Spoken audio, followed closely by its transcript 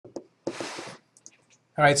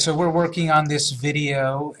All right, so we're working on this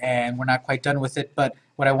video and we're not quite done with it, but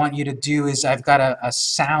what I want you to do is I've got a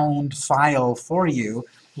sound file for you.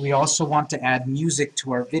 We also want to add music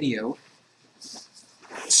to our video.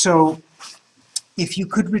 So if you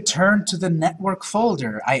could return to the network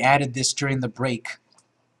folder, I added this during the break.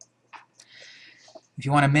 If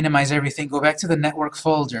you want to minimize everything, go back to the network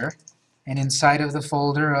folder, and inside of the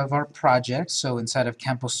folder of our project, so inside of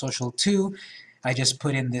Campus Social 2, I just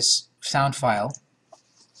put in this sound file.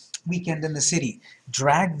 Weekend in the City.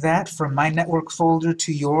 Drag that from my network folder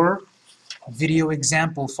to your video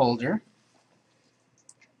example folder.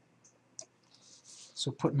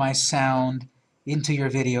 So put my sound into your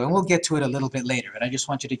video, and we'll get to it a little bit later, but I just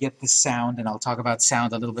want you to get this sound, and I'll talk about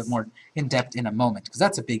sound a little bit more in depth in a moment, because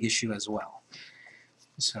that's a big issue as well.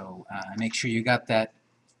 So make sure you got that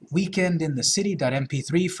Weekend in the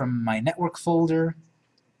City.mp3 from my network folder,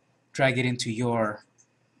 drag it into your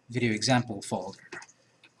video example folder.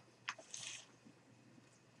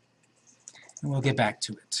 And we'll get back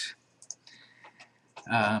to it.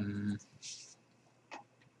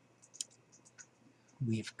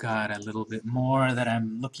 We've got a little bit more that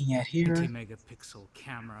I'm looking at here. 20-megapixel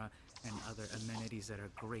camera and other amenities that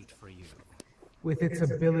are great for you. With its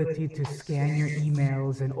ability to scan your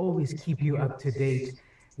emails and always keep you up to date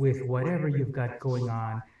with whatever you've got going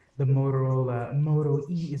on, the Motorola Moto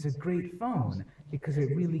E is a great phone because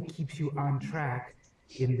it really keeps you on track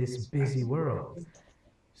in this busy world.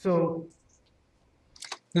 So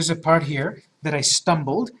there's a part here that I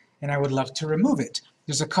stumbled, and I would love to remove it.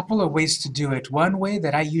 There's a couple of ways to do it. One way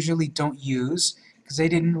that I usually don't use, because I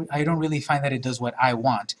don't really find that it does what I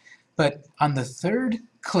want. But on the third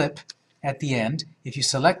clip at the end, if you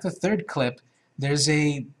select the third clip, there's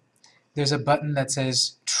a button that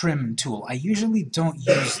says Trim Tool. I usually don't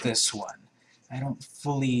use this one. I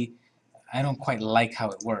don't quite like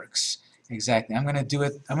how it works. Exactly. I'm going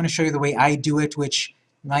to show you the way I do it, which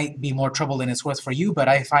might be more trouble than it's worth for you, but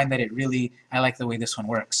I find that I like the way this one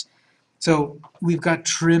works. So we've got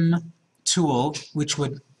Trim Tool, which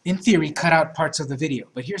would, in theory, cut out parts of the video,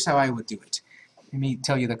 but here's how I would do it. Let me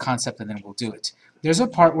tell you the concept and then we'll do it. There's a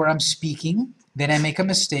part where I'm speaking, then I make a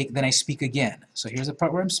mistake, then I speak again. So here's a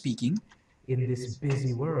part where I'm speaking. In this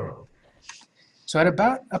busy world. So at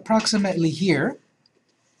about approximately here,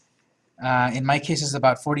 in my case it's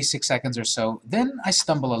about 46 seconds or so, then I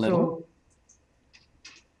stumble a little.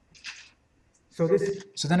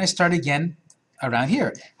 So then I start again around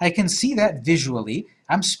here. I can see that visually.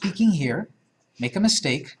 I'm speaking here, make a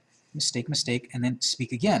mistake, and then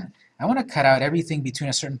speak again. I want to cut out everything between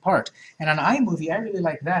a certain part. And on iMovie, I really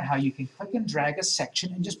like that, how you can click and drag a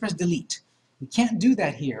section and just press delete. We can't do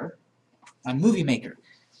that here on Movie Maker.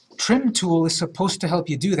 Trim Tool is supposed to help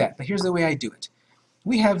you do that, but here's the way I do it.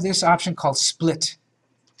 We have this option called Split.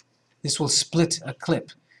 This will split a clip.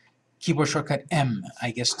 Keyboard shortcut M, I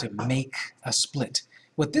guess, to make a split.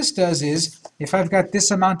 What this does is, if I've got this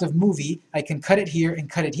amount of movie, I can cut it here and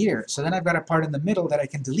cut it here. So then I've got a part in the middle that I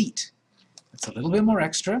can delete. It's a little bit more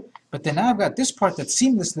extra, but then now I've got this part that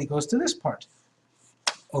seamlessly goes to this part,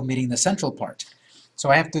 omitting the central part. So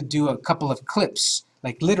I have to do a couple of clips.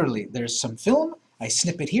 Like literally, there's some film, I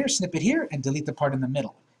snip it here, and delete the part in the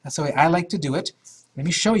middle. That's the way I like to do it. Let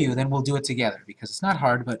me show you, then we'll do it together, because it's not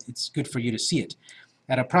hard, but it's good for you to see it.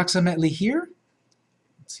 At approximately here,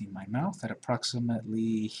 let's see my mouth, at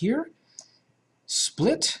approximately here,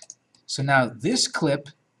 split. So now this clip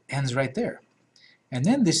ends right there. And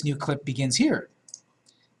then this new clip begins here.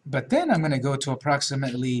 But then I'm going to go to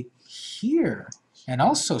approximately here and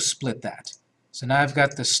also split that. So now I've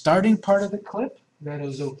got the starting part of the clip that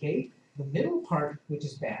is okay, the middle part which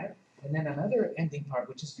is bad, and then another ending part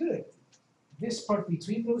which is good. This part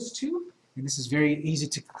between those two, and this is very easy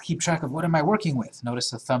to keep track of what am I working with.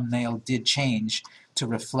 Notice the thumbnail did change to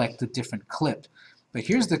reflect the different clip. But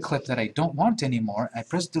here's the clip that I don't want anymore. I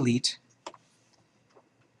press delete.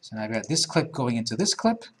 So now I've got this clip going into this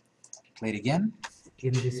clip. Play it again.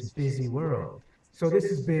 In this busy world. So this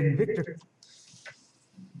has been Victor.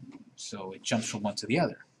 So it jumps from one to the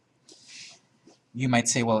other. You might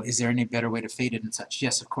say, well, is there any better way to fade it and such?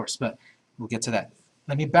 Yes, of course, but we'll get to that.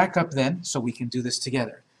 Let me back up then so we can do this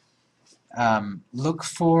together. Look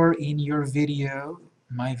for in your video,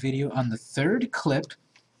 my video, on the third clip.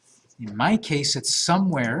 In my case, it's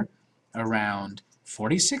somewhere around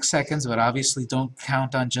 46 seconds, but obviously don't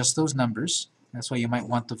count on just those numbers. That's why you might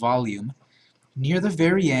want the volume. Near the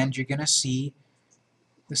very end, you're going to see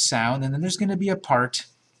the sound, and then there's going to be a part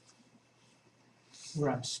where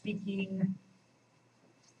I'm speaking,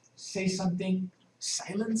 say something,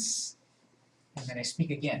 silence, and then I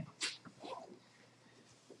speak again.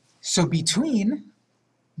 So between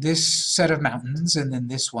this set of mountains and then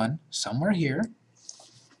this one somewhere here.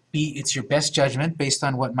 B, it's your best judgment based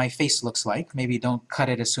on what my face looks like. Maybe don't cut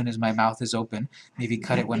it as soon as my mouth is open. Maybe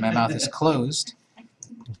cut it when my mouth is closed.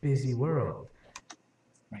 Busy world.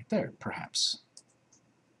 Right there, perhaps.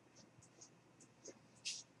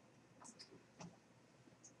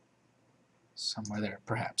 Somewhere there,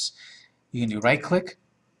 perhaps. You can do right-click,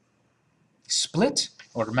 split,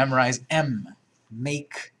 or to memorize M.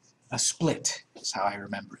 Make a split is how I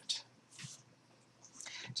remember it.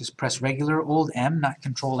 Just press regular old M, not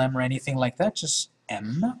Control M or anything like that, just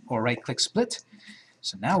M, or right-click split.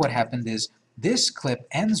 So now what happened is this clip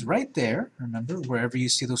ends right there. Remember, wherever you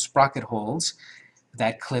see those sprocket holes,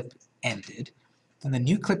 that clip ended. And the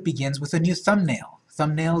new clip begins with a new thumbnail.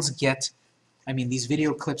 Thumbnails get, these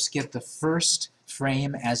video clips get the first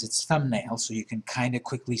frame as its thumbnail, so you can kind of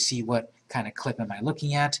quickly see what kind of clip am I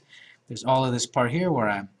looking at. There's all of this part here where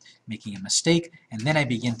I'm making a mistake, and then I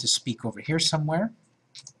begin to speak over here somewhere.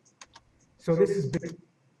 So this is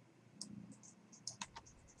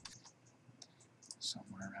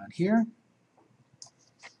somewhere around here.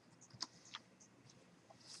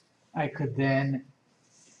 I could then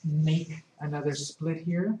make another split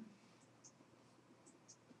here.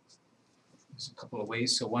 There's a couple of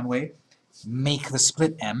ways. So one way, make the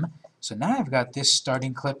split M. So now I've got this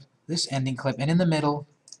starting clip, this ending clip, and in the middle,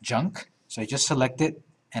 junk. So I just select it,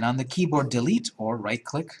 and on the keyboard, delete or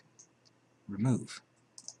right-click, remove.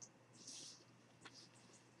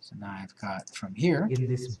 So now I've got from here in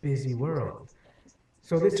this busy world.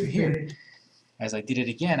 So this to is here. As I did it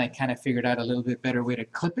again, I kind of figured out a little bit better way to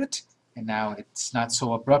clip it, and now it's not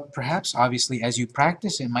so abrupt perhaps. Obviously, as you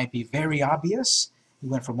practice, it might be very obvious. You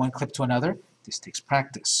went from one clip to another. This takes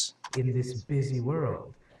practice. In this busy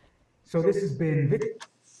world. So this has been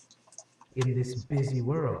in this busy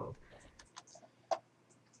world.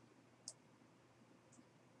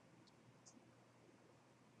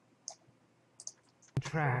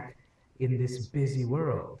 Track in this busy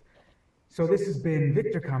world. So this has been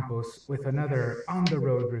Victor Campos with another On the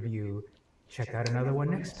Road review. Check out another one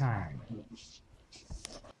next time.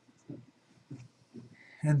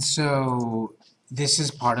 And so this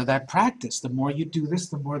is part of that practice. The more you do this,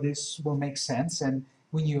 the more this will make sense. And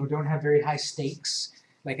when you don't have very high stakes,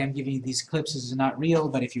 like I'm giving you these clips, this is not real,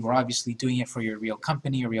 but if you were obviously doing it for your real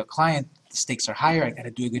company or real client, the stakes are higher. I got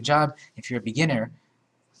to do a good job. If you're a beginner,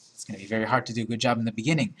 it's going to be very hard to do a good job in the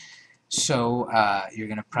beginning. So you're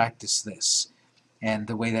going to practice this. And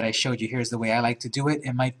the way that I showed you here is the way I like to do it.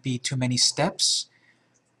 It might be too many steps.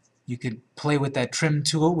 You could play with that trim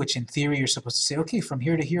tool, which in theory you're supposed to say, okay, from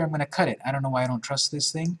here to here I'm going to cut it. I don't know why I don't trust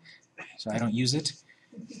this thing, so I don't use it.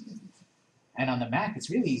 And on the Mac,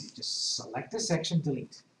 it's really easy. Just select a section,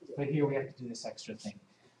 delete. But here we have to do this extra thing.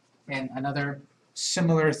 And another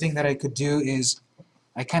similar thing that I could do is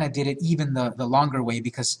I kind of did it even the longer way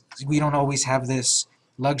because we don't always have this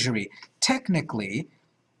luxury. Technically,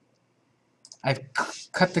 I've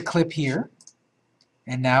cut the clip here,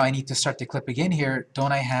 and now I need to start the clip again here.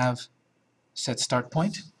 Don't I have set start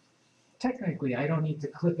point? Technically, I don't need to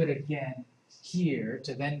clip it again here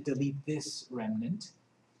to then delete this remnant.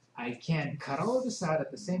 I can cut all of this out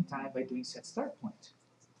at the same time by doing set start point.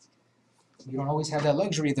 You don't always have that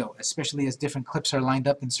luxury though, especially as different clips are lined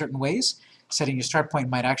up in certain ways. Setting your start point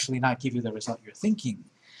might actually not give you the result you're thinking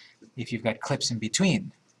if you've got clips in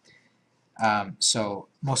between. So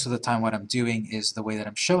most of the time what I'm doing is the way that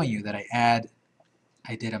I'm showing you, that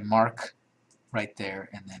I did a mark right there,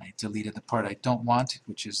 and then I deleted the part I don't want,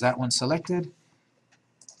 which is that one selected.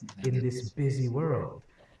 In this busy world.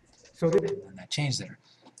 So and then that changed there.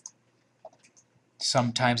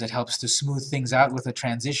 Sometimes it helps to smooth things out with a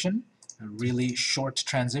transition, a really short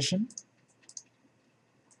transition.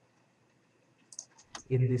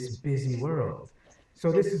 In this busy world.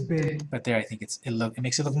 So this has been. But there, I think it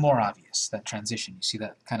makes it look more obvious, that transition. You see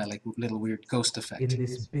that kind of like little weird ghost effect. In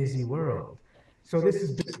this busy world. So this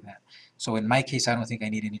is. So in my case, I don't think I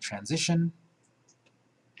need any transition.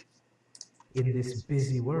 In this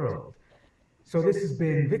busy world. So this has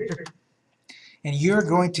been Victor. And you're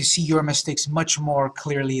going to see your mistakes much more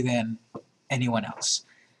clearly than anyone else.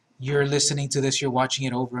 You're listening to this, you're watching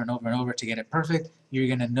it over and over and over to get it perfect. You're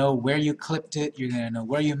going to know where you clipped it, you're going to know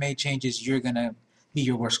where you made changes, you're going to be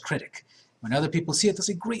your worst critic. When other people see it, they'll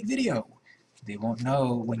say, great video. They won't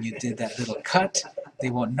know when you did that little cut, they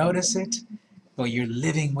won't notice it, but you're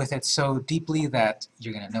living with it so deeply that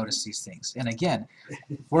you're going to notice these things. And again,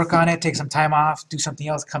 work on it, take some time off, do something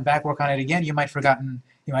else, come back, work on it again. You might have forgotten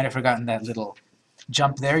that little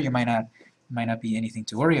jump there. You might not be anything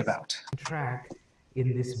to worry about. Track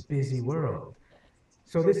in this busy world.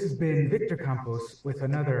 So this has been Victor Campos with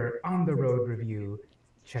another On the Road review.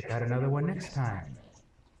 Check out another one next time.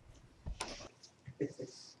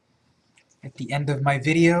 At the end of my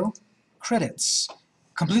video, credits.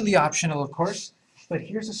 Completely optional, of course, but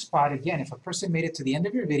here's a spot again. If a person made it to the end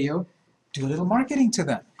of your video, do a little marketing to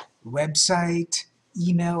them. Website,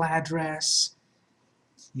 email address,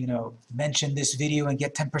 you know, mention this video and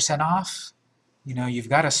get 10% off. You know, you've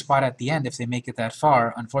got a spot at the end if they make it that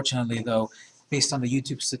far. Unfortunately, though, based on the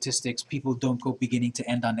YouTube statistics, people don't go beginning to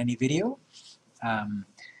end on any video.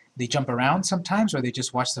 They jump around sometimes, or they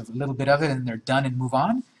just watch a little bit of it and they're done and move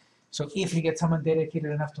on. So if you get someone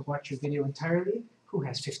dedicated enough to watch your video entirely, who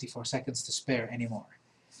has 54 seconds to spare anymore?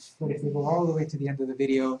 But if they go all the way to the end of the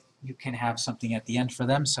video, you can have something at the end for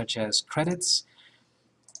them, such as credits.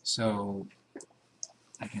 So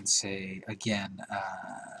I can say, again,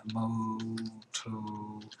 Motorola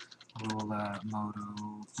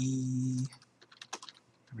Moto E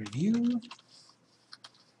review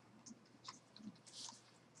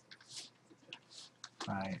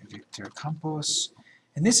by Victor Campos.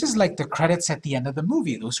 And this is like the credits at the end of the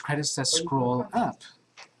movie, those credits that scroll up.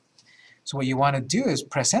 So what you want to do is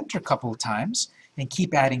press enter a couple of times and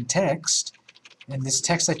keep adding text, and this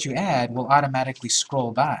text that you add will automatically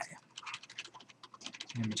scroll by.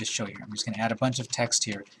 Let me just show you. I'm just going to add a bunch of text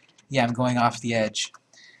here. Yeah, I'm going off the edge.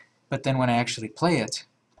 But then when I actually play it,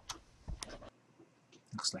 it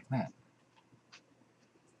looks like that.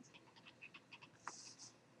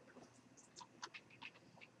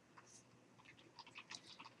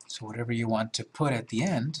 So whatever you want to put at the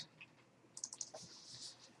end,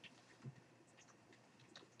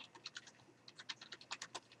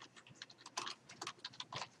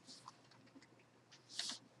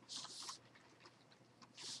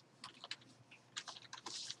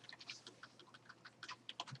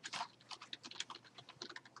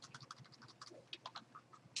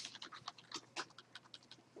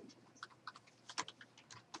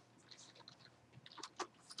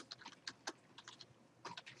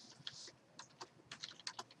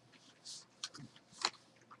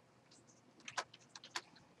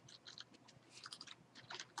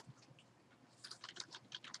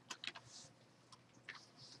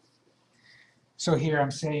 so here I'm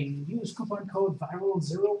saying use coupon code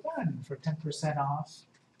viral01 for 10% off,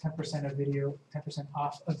 10% of video, 10%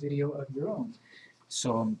 off a video of your own.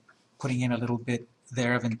 So I'm putting in a little bit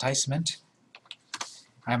there of enticement.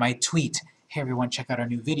 I might tweet, hey everyone, check out our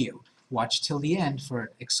new video. Watch till the end for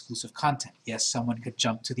exclusive content. Yes, someone could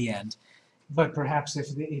jump to the end, but perhaps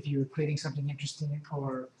if you're creating something interesting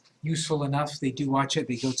or useful enough, they do watch it,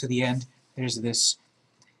 they go to the end, there's this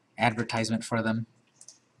advertisement for them.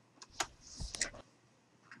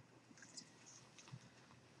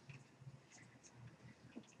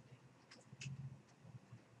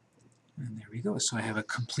 And there we go. So I have a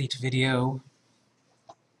complete video.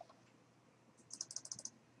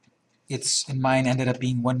 It's, in mine, ended up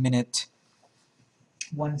being 1 minute,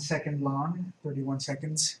 1 second long, 31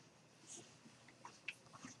 seconds.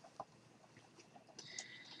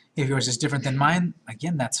 If yours is different than mine,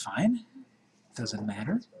 again, that's fine. Doesn't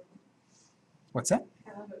matter. What's that?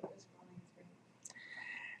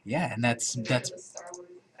 Yeah, and that's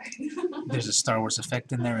there's a Star Wars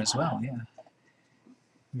effect in there as well. Yeah,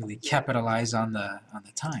 really capitalize on the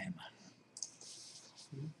time.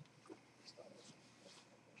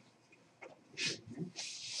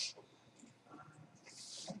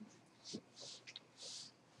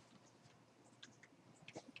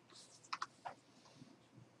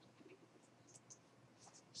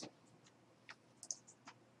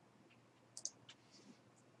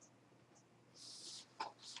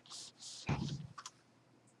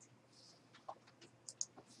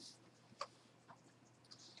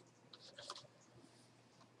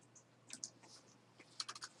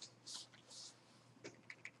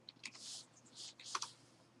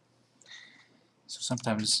 So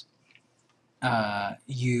sometimes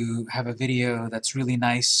you have a video that's really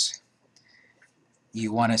nice,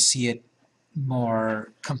 you want to see it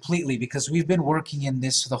more completely because we've been working in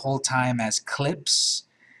this the whole time as clips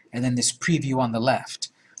and then this preview on the left.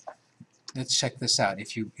 Let's check this out.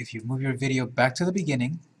 If you move your video back to the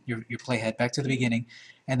beginning, your playhead back to the beginning,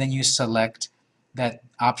 and then you select that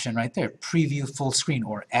option right there, preview full screen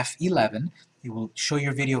or F11, it will show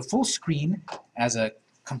your video full screen as a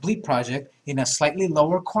complete project in a slightly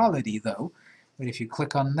lower quality though. But if you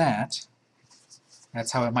click on that,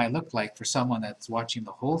 that's how it might look like for someone that's watching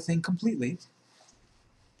the whole thing completely.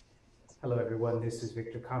 Hello everyone, this is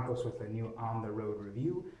Victor Campos with a new On the Road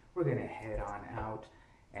review. We're going to head on out,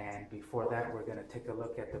 and before that we're going to take a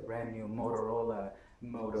look at the brand new Motorola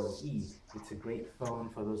Moto E. It's a great phone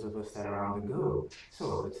for those of us that are on the go.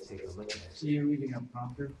 So let's take a look at it. So you're reading a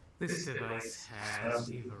prompter? This device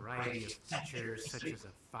has a variety of features such as a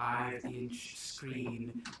 5-inch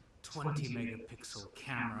screen, 20-megapixel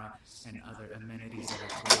camera, and other amenities that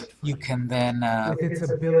are great for You you. can then... With its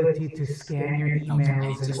ability to scan your okay, I emails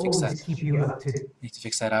need to and fix always that. keep you up to Need to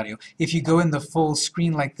fix that audio. If you go in the full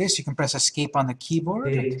screen like this, you can press escape on the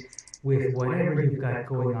keyboard. date with whatever you've got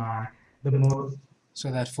going on. The most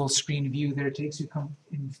So that full screen view there takes you come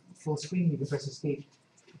in full screen, you can press escape.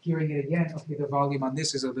 Hearing it again, okay, the volume on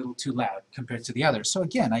this is a little too loud compared to the others. So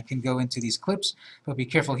again, I can go into these clips, but be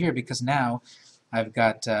careful here because now I've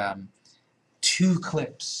got 2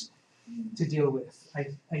 clips to deal with. I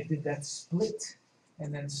did that split,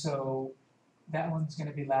 and then so that one's going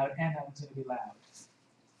to be loud and that one's going to be loud.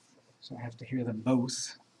 So I have to hear them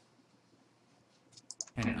both.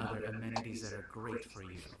 And other amenities that are great for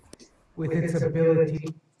you. with its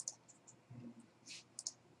ability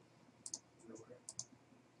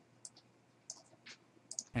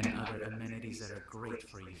And other amenities that are great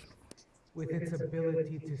for you. with its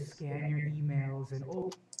ability to scan your emails and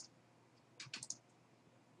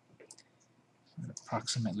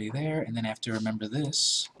Approximately there, and then I have to remember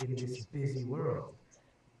this. in this busy world.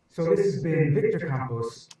 So this has been Victor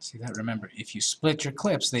Campos. See that? Remember, if you split your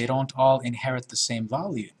clips, they don't all inherit the same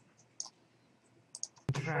volume.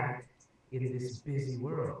 Track in this busy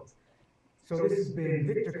world. So this has been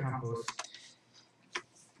Victor Campos.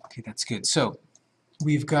 Okay, that's good. So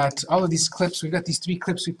we've got all of these clips. We've got these 3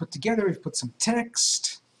 clips we put together. We've put some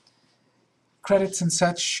text, credits and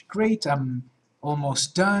such. Great. I'm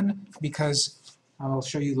almost done because I'll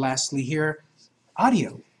show you lastly here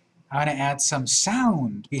audio. I want to add some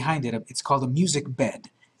sound behind it. It's called a music bed.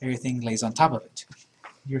 Everything lays on top of it.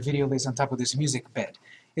 Your video lays on top of this music bed.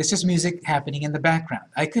 It's just music happening in the background.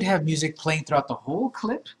 I could have music playing throughout the whole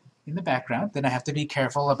clip in the background. Then I have to be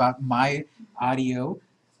careful about my audio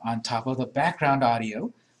on top of the background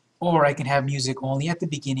audio. Or I can have music only at the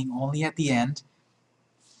beginning, only at the end.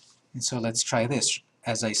 And so let's try this.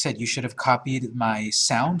 As I said, you should have copied my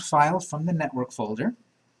sound file from the network folder.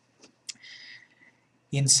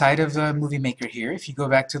 Inside of the Movie Maker here, if you go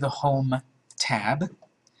back to the Home tab,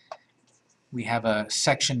 we have a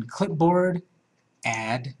section Clipboard,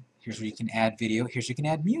 Add. Here's where you can add video. Here's where you can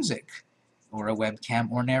add music, or a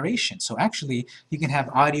webcam, or narration. So actually, you can have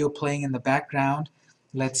audio playing in the background.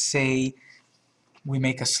 Let's say we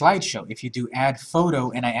make a slideshow. If you do Add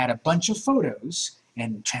Photo, and I add a bunch of photos,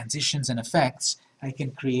 and transitions and effects, I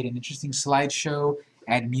can create an interesting slideshow,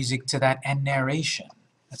 add music to that, and narration.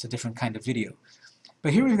 That's a different kind of video.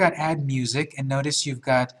 But here we've got Add Music, and notice you've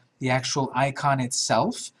got the actual icon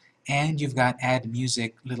itself, and you've got Add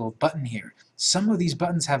Music little button here. Some of these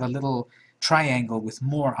buttons have a little triangle with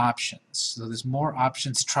more options. So there's more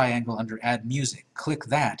options triangle under Add Music. Click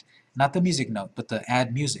that. Not the music note, but the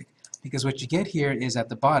Add Music. Because what you get here is at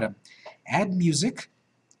the bottom, Add Music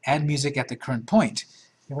at the current point.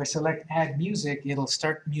 If I select Add Music, it'll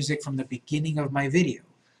start music from the beginning of my video.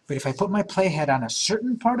 But if I put my playhead on a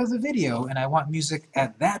certain part of the video and I want music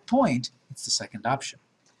at that point, it's the second option.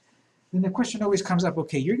 Then the question always comes up,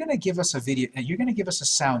 okay, you're going to give us a video, and you're going to give us a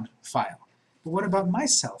sound file. But what about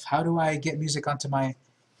myself? How do I get music onto my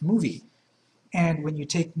movie? And when you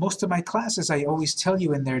take most of my classes, I always tell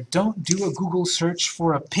you in there, don't do a Google search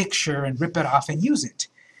for a picture and rip it off and use it.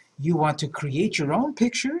 You want to create your own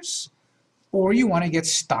pictures, or you want to get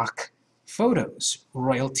stock photos,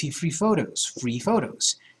 royalty-free photos, free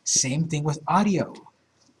photos. Same thing with audio.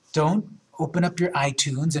 Don't open up your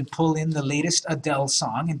iTunes and pull in the latest Adele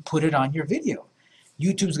song and put it on your video.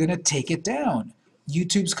 YouTube's going to take it down.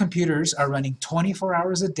 YouTube's computers are running 24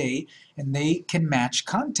 hours a day, and they can match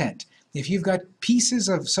content. If you've got pieces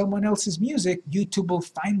of someone else's music, YouTube will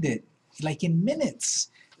find it, like in minutes.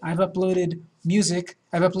 I've uploaded music,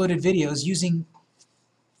 I've uploaded videos using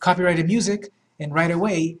copyrighted music, and right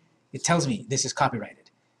away it tells me this is copyrighted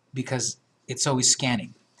because it's always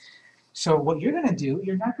scanning. So what you're going to do,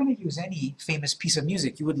 you're not going to use any famous piece of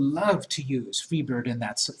music. You would love to use Freebird in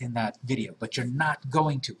that video, but you're not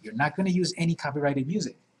going to. You're not going to use any copyrighted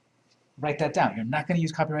music. Write that down. You're not going to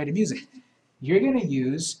use copyrighted music. You're going to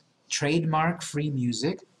use trademark-free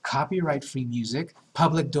music, copyright-free music,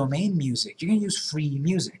 public domain music. You're going to use free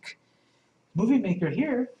music. Movie Maker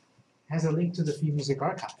here has a link to the Free Music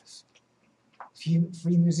Archive.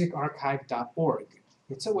 freemusicarchive.org.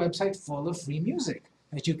 It's a website full of free music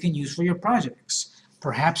that you can use for your projects.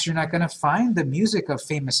 Perhaps you're not going to find the music of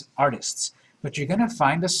famous artists, but you're going to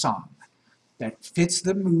find a song that fits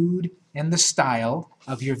the mood and the style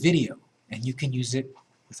of your video, and you can use it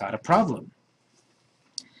without a problem.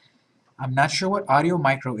 I'm not sure what Audio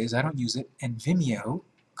Micro is, I don't use it, and Vimeo,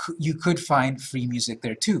 you could find free music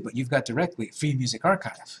there too, but you've got directly Free Music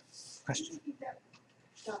Archive. Question?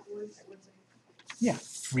 .org. Yeah,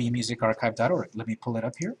 freemusicarchive.org. Let me pull it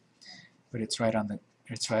up here, but it's right on the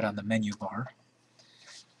menu bar.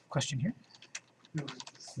 Question here?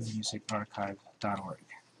 Freemusicarchive.org.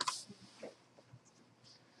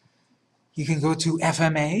 You can go to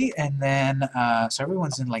FMA, and then so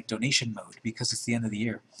everyone's in like donation mode because it's the end of the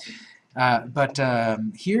year. But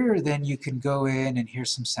here, then you can go in and hear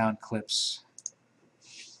some sound clips.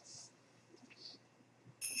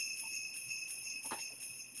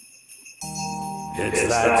 It's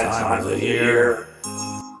that time of the year.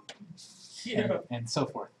 And so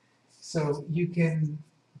forth. So you can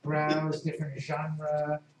browse different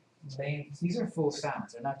genre, lengths. These are full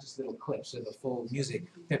sounds. They're not just little clips. They're the full music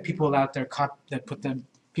that people out there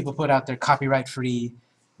people put out there copyright-free,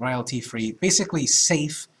 royalty-free, basically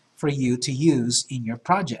safe for you to use in your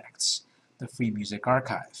projects. The Free Music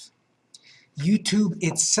Archive. YouTube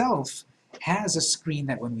itself has a screen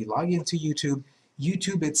that when we log into YouTube,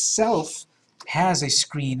 YouTube itself has a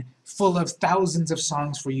screen full of thousands of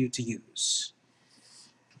songs for you to use.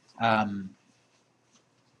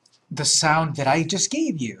 The sound that I just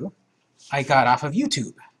gave you, I got off of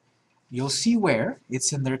YouTube. You'll see where.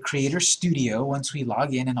 It's in their Creator Studio once we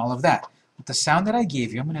log in and all of that. But the sound that I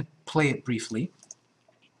gave you, I'm going to play it briefly.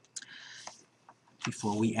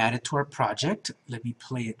 Before we add it to our project, let me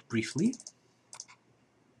play it briefly.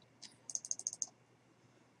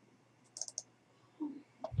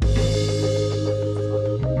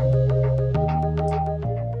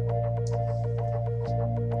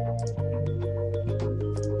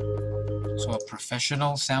 So a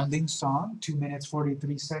professional sounding song, 2 minutes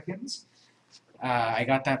 43 seconds. I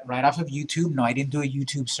got that right off of YouTube. No, I didn't do a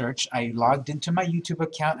YouTube search. I logged into my YouTube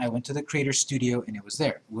account, I went to the Creator Studio, and it was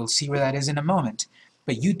there. We'll see where that is in a moment.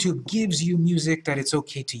 But YouTube gives you music that it's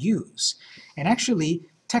okay to use. And actually,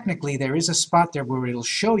 technically, there is a spot there where it'll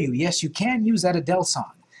show you, yes, you can use that Adele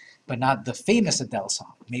song, but not the famous Adele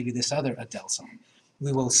song, maybe this other Adele song.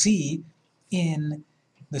 We will see in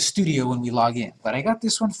the studio when we log in. But I got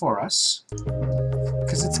this one for us,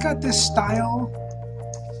 because it's got this style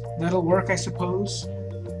that'll work, I suppose.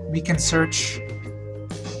 We can search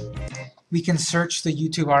the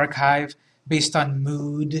YouTube archive based on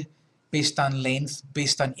mood, based on length,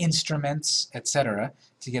 based on instruments, etc.,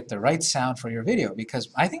 to get the right sound for your video. Because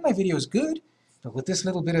I think my video is good, but with this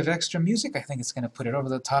little bit of extra music, I think it's going to put it over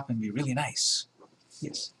the top and be really nice.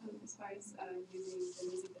 Yes? As far as using the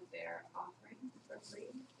music that they're offering for free,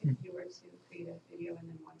 if you were to create a video and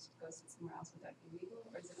then want to go somewhere else, would that be legal,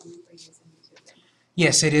 or is it only for use on YouTube? Then?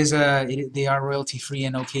 Yes, it is. They are royalty-free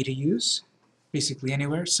and okay to use, basically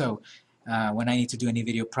anywhere. So when I need to do any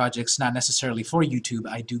video projects, not necessarily for YouTube,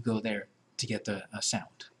 I do go there to get the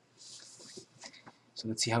sound. So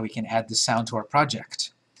let's see how we can add the sound to our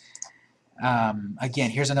project. Again,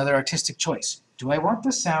 here's another artistic choice. Do I want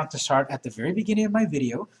the sound to start at the very beginning of my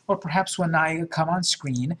video, or perhaps when I come on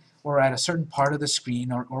screen, or at a certain part of the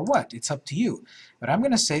screen, or what? It's up to you. But I'm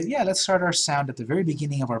going to say, yeah, let's start our sound at the very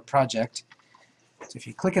beginning of our project. So if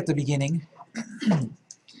you click at the beginning,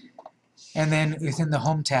 and then within the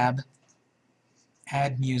Home tab,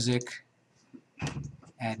 add music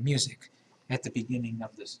at the beginning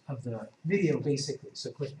of the video, basically.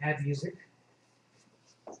 So click Add Music.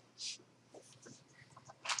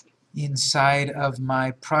 Inside of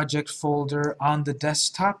my project folder on the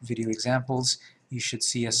desktop, Video Examples, you should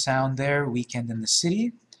see a sound there, Weekend in the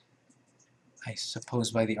City, I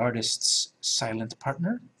suppose by the artist's silent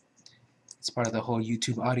partner. It's part of the whole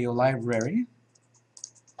YouTube audio library.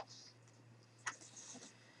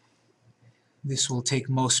 This will take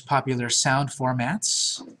most popular sound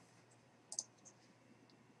formats.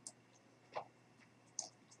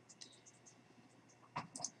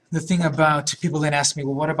 The thing about, people then ask me,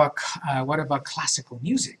 well, what about classical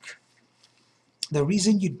music? The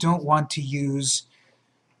reason you don't want to use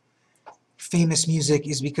famous music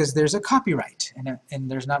is because there's a copyright, and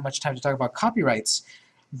there's not much time to talk about copyrights,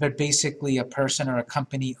 but basically a person or a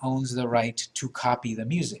company owns the right to copy the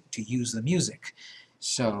music, to use the music.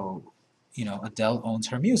 So, you know, Adele owns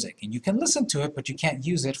her music, and you can listen to it, but you can't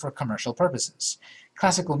use it for commercial purposes.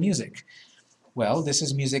 Classical music, well, this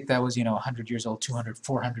is music that was, 100 years old, 200,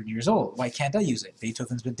 400 years old. Why can't I use it?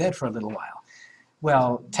 Beethoven's been dead for a little while.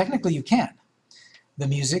 Well, technically you can. The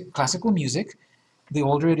music, classical music, the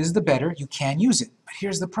older it is, the better. You can use it. But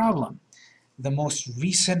here's the problem. The most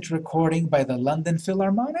recent recording by the London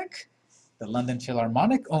Philharmonic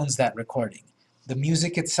owns that recording. The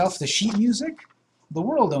music itself, the sheet music, the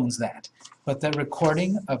world owns that. But the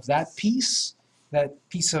recording of that piece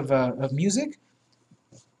of music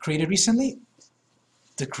created recently,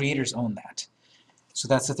 the creators own that. So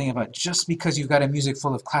that's the thing about just because you've got a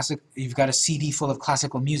you've got a CD full of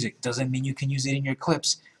classical music doesn't mean you can use it in your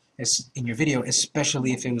clips, in your video,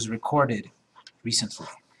 especially if it was recorded recently.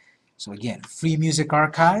 So again, Free Music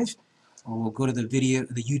Archive, or we'll go to the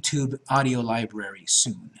YouTube audio library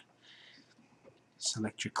soon.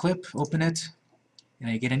 Select your clip, open it,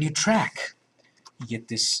 and you get a new track. You get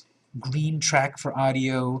this green track for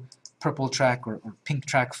audio, purple track or pink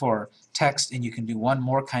track for text, and you can do one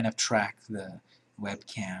more kind of track, the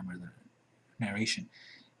webcam or the narration.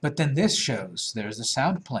 But then this shows there's the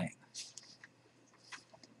sound playing.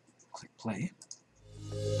 Click play.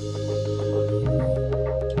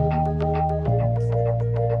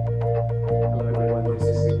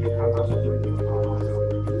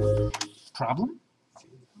 Problem?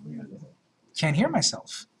 Can't hear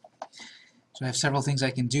myself. So I have several things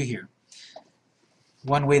I can do here.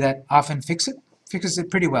 One way that often fixes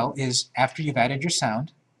it pretty well is after you've added your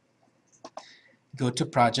sound, go to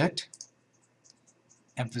Project,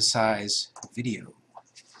 emphasize video.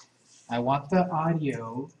 I want the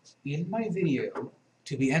audio in my video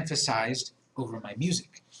to be emphasized over my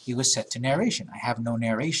music. It was set to narration. I have no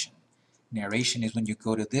narration. Narration is when you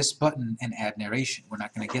go to this button and add narration. We're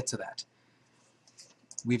not going to get to that.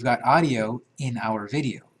 We've got audio in our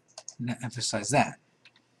video. Emphasize that.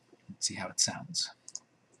 Let's see how it sounds.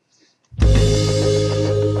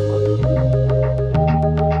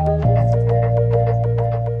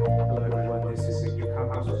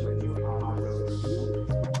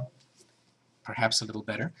 Perhaps a little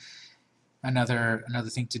better. Another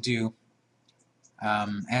thing to do,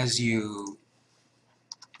 as you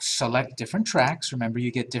select different tracks, remember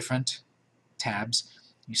you get different tabs.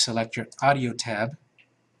 You select your audio tab,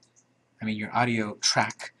 your audio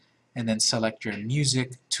track, and then select your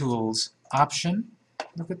music tools option.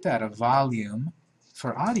 Look at that, a volume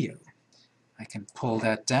for audio. I can pull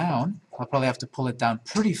that down. I'll probably have to pull it down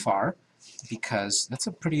pretty far because that's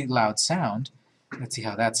a pretty loud sound. Let's see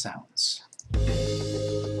how that sounds.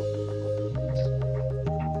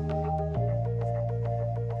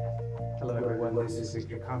 Hello everyone, this is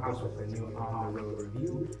Victor Campos with the new On the Road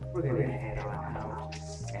review. We're going to head on out,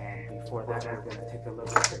 and before that we're going to take a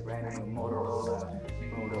look at the brand new Motorola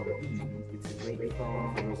Moto E. It's a great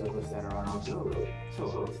phone for those of us that are on the road, so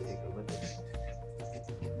let's take a look at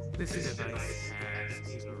it. This device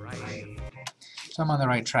has a variety of... So I'm on the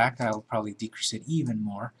right track. I'll probably decrease it even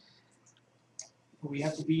more. We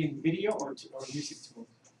have to be in video or music tools?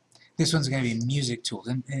 This one's going to be music tools,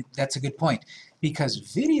 and that's a good point, because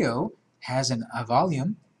video has a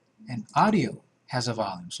volume and audio has a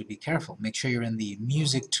volume, so be careful. Make sure you're in the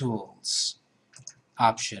music tools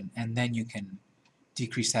option, and then you can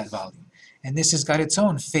decrease that volume. And this has got its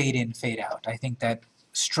own fade in, fade out. I think that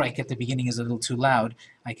strike at the beginning is a little too loud.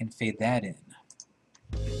 I can fade that in.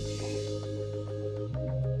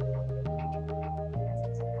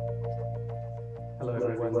 Hello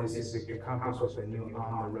everyone, this is Victor Campos with the new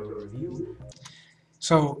On the Road review.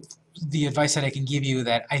 So the advice that I can give you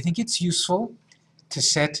that I think it's useful to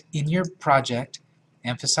set in your project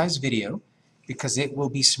emphasize video, because it will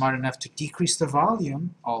be smart enough to decrease the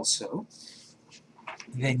volume also.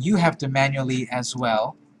 Then you have to manually as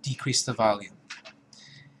well decrease the volume.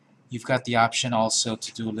 You've got the option also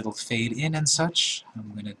to do a little fade in and such.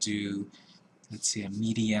 I'm going to do, let's see, a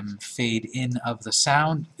medium fade in of the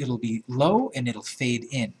sound. It'll be low and it'll fade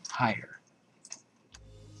in higher.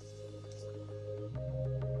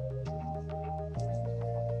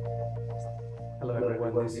 Hello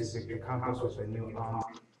everyone, this is Victor Campos with the new On.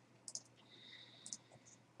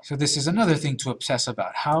 So this is another thing to obsess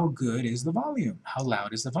about. How good is the volume? How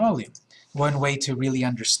loud is the volume? One way to really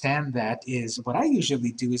understand that is, what I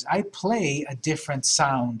usually do is I play a different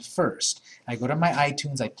sound first. I go to my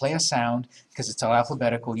iTunes, I play a sound, because it's all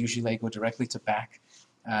alphabetical. Usually I go directly to back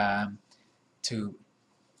to,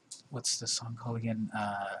 what's the song called again?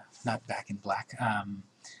 Not Back in Black.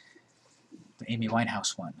 The Amy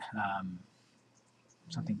Winehouse one.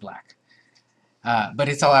 Something black. But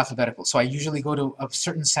it's all alphabetical. So I usually go to a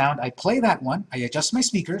certain sound, I play that one, I adjust my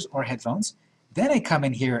speakers or headphones, then I come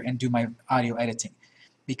in here and do my audio editing.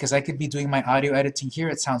 Because I could be doing my audio editing here,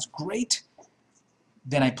 it sounds great,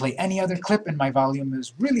 then I play any other clip and my volume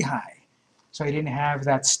is really high. So I didn't have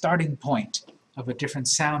that starting point of a different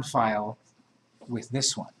sound file with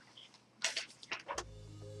this one.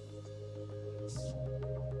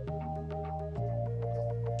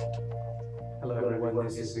 Hello everyone,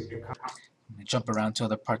 this is Victor Campos. I'm going to jump around to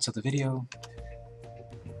other parts of the video.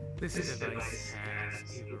 This device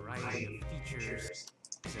has a variety of features.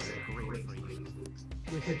 amenities that are great for you.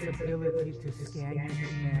 With its ability to scan your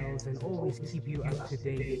emails and always keep you up to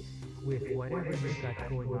date with whatever you've got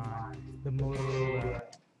going on, the Motorola.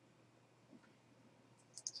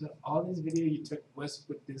 So all this video you took was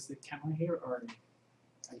with the camera here, or?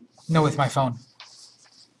 No, with my phone.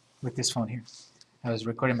 With this phone here. I was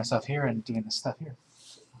recording myself here and doing the stuff here.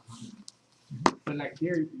 But like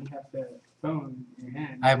here, you have the phone in your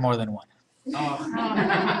hand. I have more than one. Oh.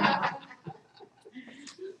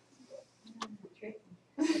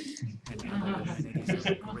 And other amenities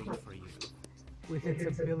that are great for you. With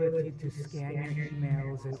its ability to scan your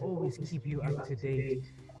emails and always keep you up to date.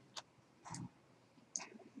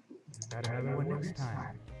 Got another one next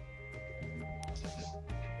time.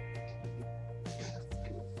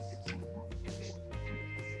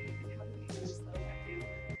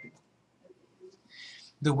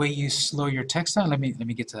 The way you slow your text down, let me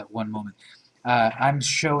get to that one moment. I'm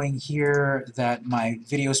showing here that my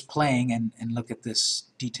video is playing, and look at this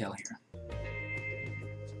detail here.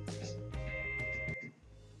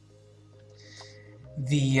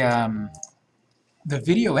 The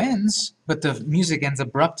video ends, but the music ends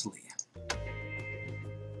abruptly.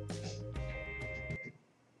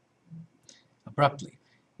 Abruptly.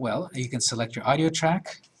 Well, you can select your audio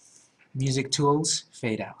track, music tools,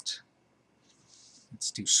 fade out. It's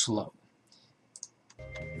too slow.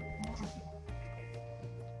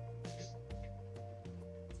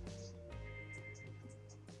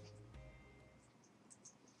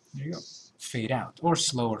 There you go. Fade out, or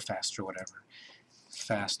slow or fast or whatever.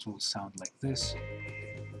 Fast will sound like this.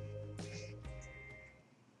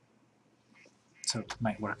 So it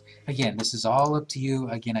might work. Again, this is all up to you.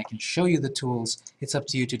 Again, I can show you the tools. It's up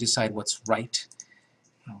to you to decide what's right.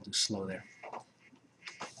 I'll do slow there.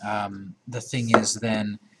 The thing is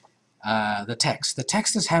then the text. The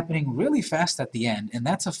text is happening really fast at the end, and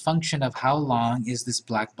that's a function of how long is this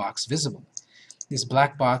black box visible. This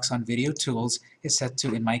black box on video tools is set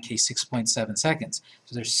to, in my case, 6.7 seconds.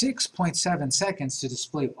 So there's 6.7 seconds to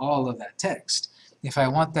display all of that text. If I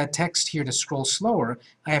want that text here to scroll slower,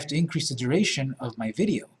 I have to increase the duration of my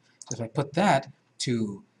video. So if I put that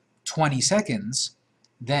to 20 seconds,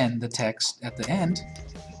 then the text at the end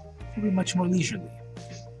will be much more leisurely.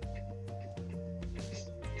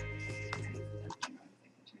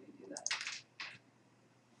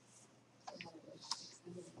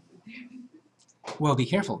 Well, be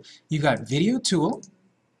careful. You got video tool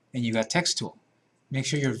and you got text tool. Make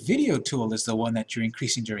sure your video tool is the one that you're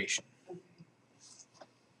increasing duration.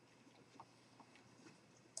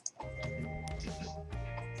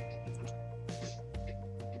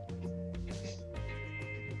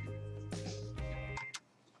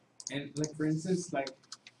 And like for instance, like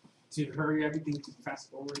to hurry everything to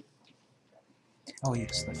fast forward. Oh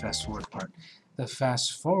yes, the fast forward part. The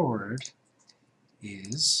fast forward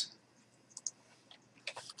is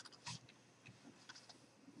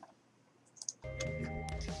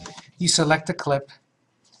you select a clip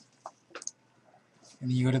and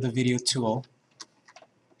then you go to the video tool.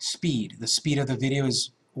 Speed. The speed of the video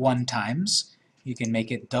is 1 times. You can make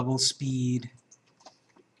it double speed.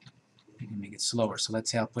 You can make it slower. So let's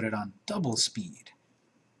say I'll put it on double speed.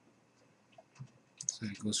 So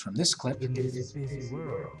it goes from this clip In this busy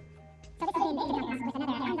world.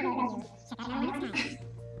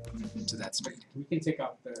 to that speed. We can take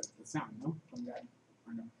off the sound, no? From that,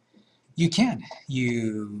 or no? You can.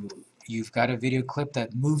 You've got a video clip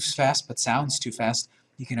that moves fast but sounds too fast.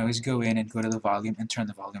 You can always go in and go to the volume and turn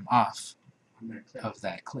the volume off On that clip. of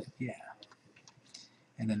that clip. Yeah.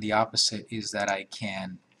 And then the opposite is that I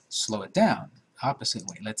can slow it down. Opposite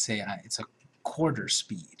way. Let's say it's a quarter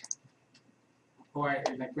speed. Or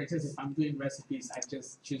like for instance, if I'm doing recipes, I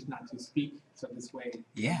just choose not to speak, so this way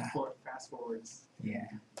Yeah. fast forwards. Yeah.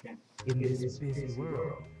 In this busy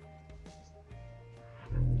world.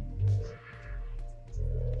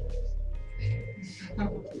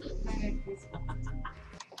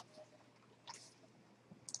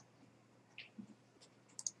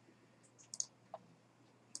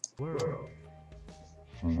 World.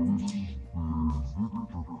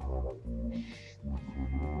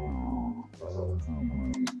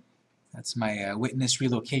 That's my witness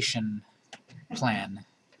relocation plan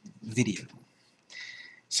video.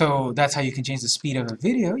 So that's how you can change the speed of a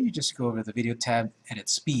video. You just go over to the video tab, edit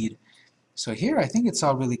speed. So here I think it's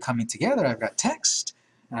all really coming together. I've got text,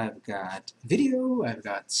 I've got video, I've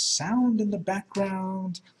got sound in the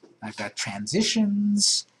background, I've got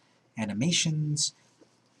transitions, animations.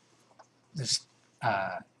 This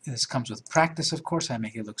comes with practice, of course. I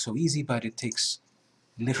make it look so easy, but it takes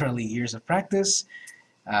literally years of practice.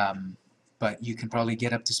 But you can probably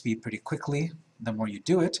get up to speed pretty quickly the more you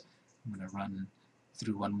do it. I'm going to run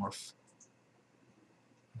through one more.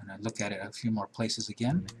 I'm going to look at it a few more places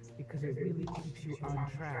again. Because it really keeps you on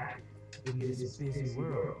track in this busy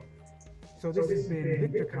world. So this has been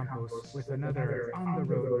Victor Campos with another On the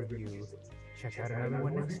Road review. Check out another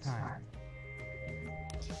one next time.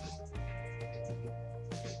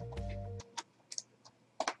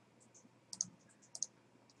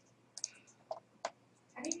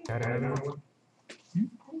 How do you Got another one?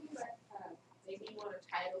 maybe you want a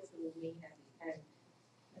title to remain at the end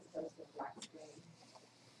as opposed to black screen?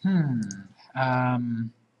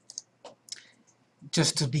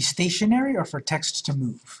 Just to be stationary or for text to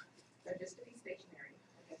move? Or just to be stationary,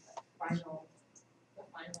 I guess the final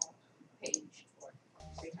page, or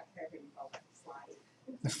whatever you call that, slide.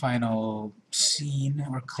 The final scene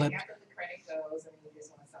or clip? After the credit goes, and you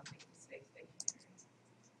just want something to stay stationary.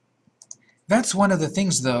 That's one of the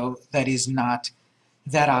things, though, that is not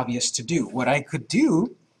that obvious to do. What I could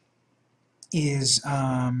do is,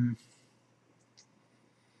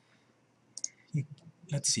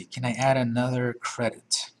 let's see, can I add another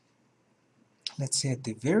credit? Let's say at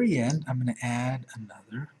the very end, I'm going to add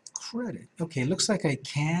another credit. Okay, looks like I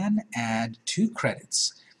can add 2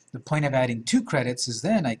 credits. The point of adding 2 credits is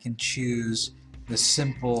then I can choose the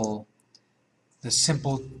simple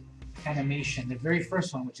animation, the very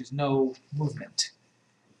first one, which is no movement.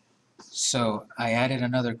 So I added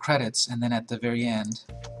another credits, and then at the very end,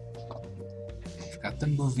 I've got the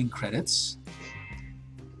moving credits,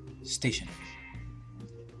 stationary.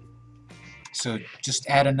 So just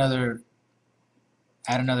add another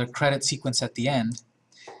credit sequence at the end,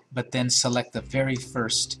 but then select the very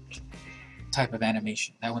first type of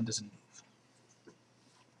animation. That one doesn't move.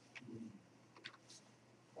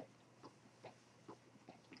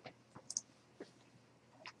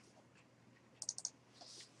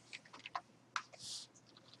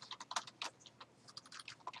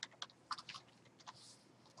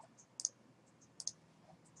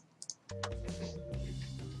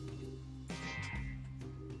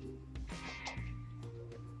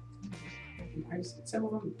 I've seen some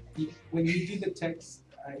of them, when you do the text,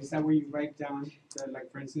 is that where you write down, like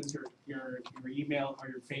for instance, your email or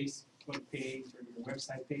your Facebook page or your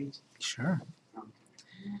website page? Sure.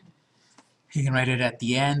 You can write it at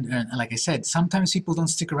the end, and like I said, sometimes people don't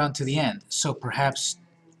stick around to the end, so perhaps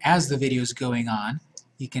as the video is going on,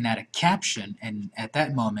 you can add a caption, and at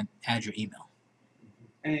that moment, add your email.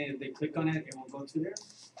 And if they click on it, it won't go to there?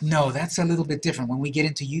 No, that's a little bit different. When we get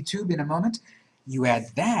into YouTube in a moment, you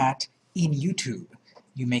add that in YouTube.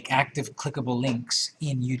 You make active clickable links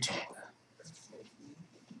in YouTube.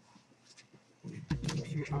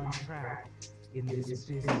 Keeps you on track in this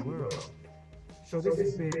busy world. So this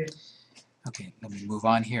has been... Okay, let me move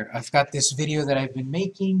on here. I've got this video that I've been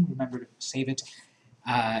making. Remember to save it.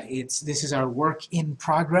 This is our work in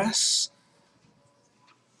progress.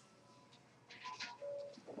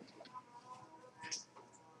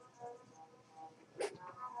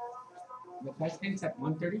 The class ends at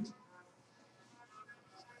 1:30?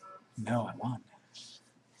 No, I'm on.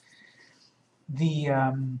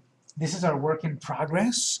 This is our work in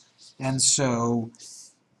progress, and so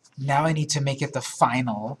now I need to make it the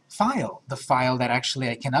final file, the file that actually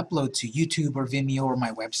I can upload to YouTube or Vimeo or my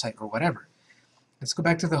website or whatever. Let's go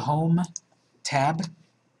back to the Home tab.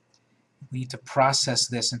 We need to process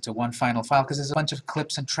this into one final file because there's a bunch of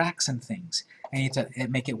clips and tracks and things. I need to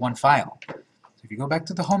make it one file. So if you go back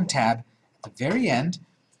to the Home tab, at the very end,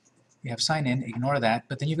 you have sign in, ignore that,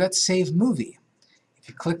 but then you've got Save Movie. If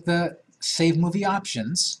you click the Save Movie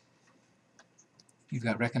options, you've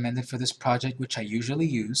got recommended for this project, which I usually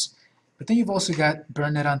use, but then you've also got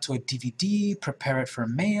burn it onto a DVD, prepare it for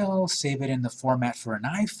mail, save it in the format for an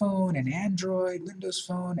iPhone, an Android, Windows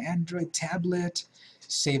Phone, Android tablet,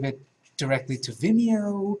 save it directly to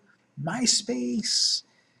Vimeo, MySpace,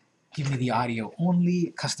 give me the audio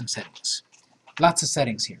only, custom settings. Lots of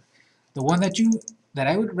settings here. The one that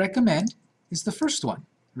I would recommend is the first one,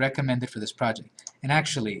 recommended for this project. And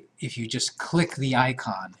actually, if you just click the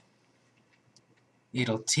icon,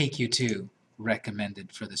 it'll take you to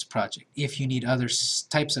recommended for this project. If you need other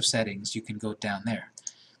types of settings, you can go down there.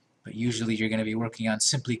 But usually you're going to be working on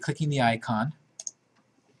simply clicking the icon.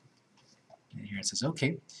 And here it says,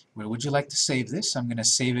 okay, where would you like to save this? I'm going to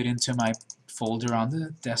save it into my folder on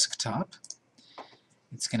the desktop.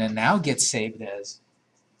 It's going to now get saved as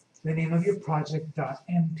the name of your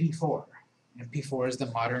project.mp4. MP4 is the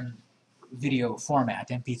modern video format.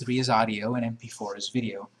 MP3 is audio and MP4 is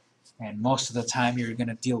video. And most of the time you're going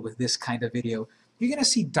to deal with this kind of video. You're going to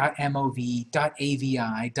see .mov, .avi,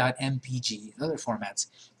 .mpg, other formats.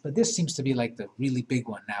 But this seems to be like the really big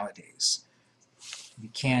one nowadays. You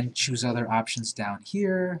can choose other options down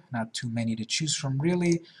here, not too many to choose from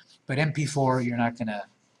really, but MP4 you're not going to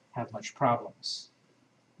have much problems.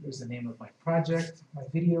 Here's the name of my project, my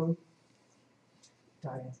video.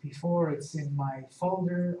 .mp4, it's in my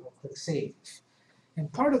folder, I'll click Save.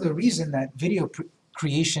 And part of the reason that video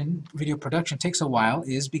creation, video production takes a while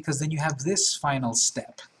is because then you have this final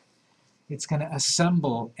step. It's going to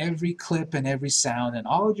assemble every clip and every sound and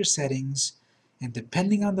all of your settings, and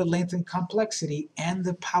depending on the length and complexity and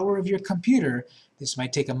the power of your computer, this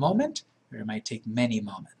might take a moment or it might take many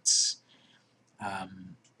moments.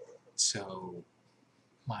 So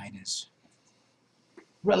mine is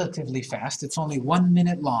relatively fast. It's only 1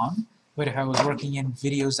 minute long, but if I was working in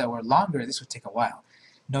videos that were longer, this would take a while.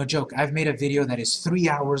 No joke, I've made a video that is 3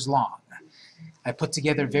 hours long. I put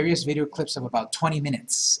together various video clips of about 20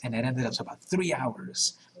 minutes, and it ended up to about 3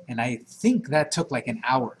 hours. And I think that took like an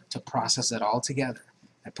hour to process it all together.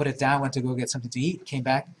 I put it down, went to go get something to eat, came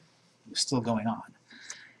back, it was still going on.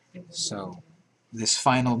 So this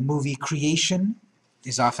final movie creation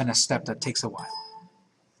is often a step that takes a while.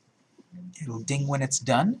 It'll ding when it's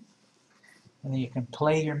done, and then you can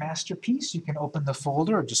play your masterpiece. You can open the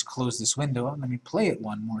folder or just close this window and let me play it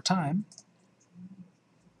one more time.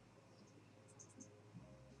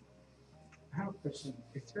 I have a question.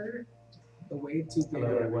 Is there a way to get...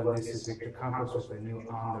 Hello everyone, this is Victor Campos with a new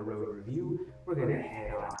On the Road review. We're going to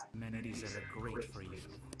head on. Amenities that are great for you.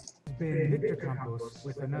 It's been Victor Campos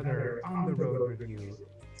with another On the Road review.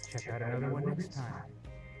 Check out another one next time.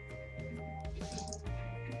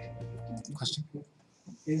 Question?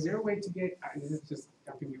 Is there a way to get, this is just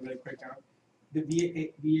helping me really quick out, the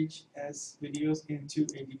VHS videos into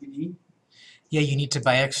a DVD? Yeah, you need to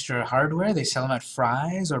buy extra hardware. They sell them at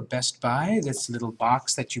Fry's or Best Buy. This little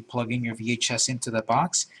box that you plug in your VHS into the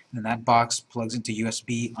box, and then that box plugs into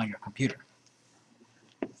USB on your computer.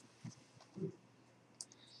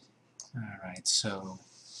 Alright, so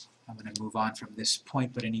I'm going to move on from this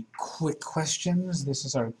point, but any quick questions? This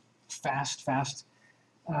is our fast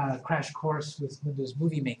crash course with Windows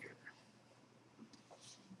Movie Maker.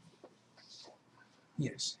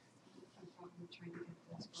 Yes? I'm trying to get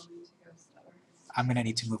this going to go slower. I'm going to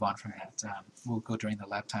need to move on from that. We'll go during the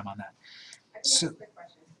lab time on that. I just So, have a quick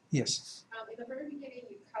question. yes? In the very beginning,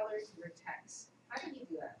 you colored your text. How did you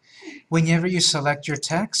do that? Whenever you select your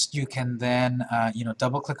text, you can then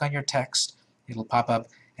double-click on your text. It'll pop up.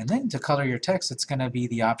 And then to color your text, it's going to be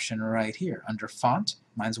the option right here. Under Font,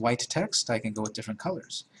 mine's white text. I can go with different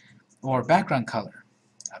colors. Or background color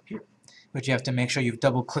up here. But you have to make sure you've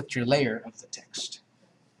double-clicked your layer of the text.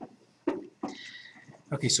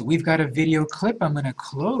 Okay, so we've got a video clip. I'm going to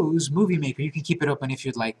close Movie Maker. You can keep it open if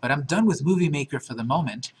you'd like, but I'm done with Movie Maker for the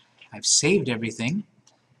moment. I've saved everything.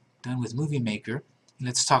 Done with Movie Maker.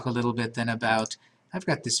 Let's talk a little bit then about, I've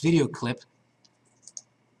got this video clip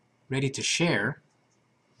ready to share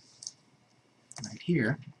right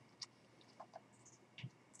here.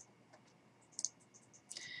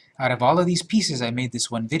 Out of all of these pieces, I made this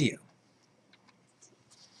one video.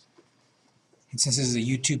 And since this is a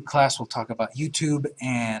YouTube class, we'll talk about YouTube,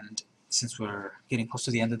 and since we're getting close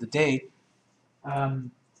to the end of the day,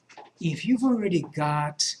 if you've already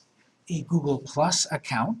got a Google Plus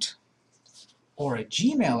account or a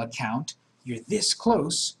Gmail account, you're this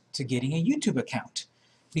close to getting a YouTube account.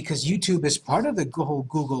 Because YouTube is part of the whole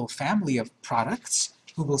Google family of products.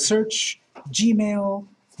 Google Search, Gmail,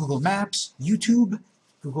 Google Maps, YouTube.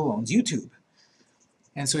 Google owns YouTube.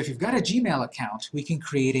 And so if you've got a Gmail account, we can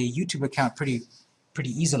create a YouTube account pretty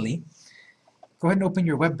easily. Go ahead and open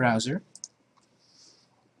your web browser.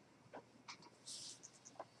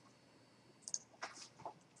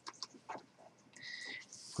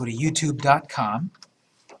 Go to youtube.com.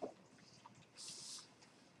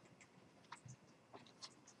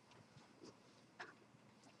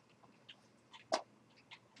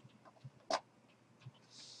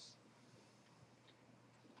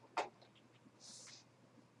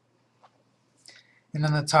 And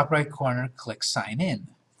in the top right corner, click Sign In.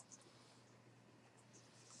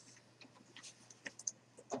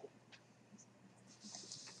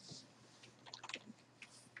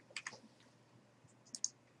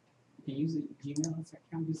 You use the Gmail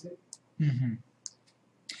account, you said? Mm-hmm.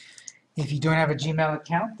 If you don't have a Gmail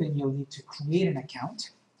account, then you'll need to create an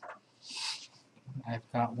account. I've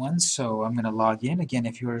got one, so I'm going to log in. Again,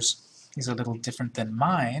 if yours is a little different than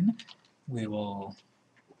mine, we'll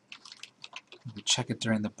check it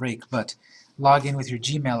during the break, but log in with your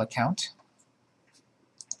Gmail account.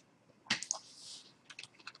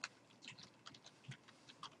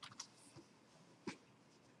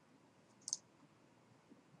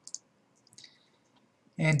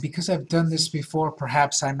 And because I've done this before,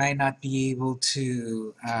 perhaps I might not be able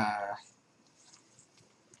to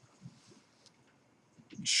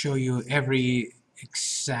show you every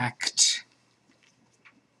exact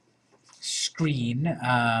screen,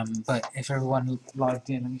 but if everyone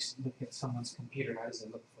logged in, let me look at someone's computer. How does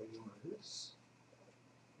it look for yours?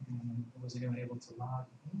 Was anyone able to log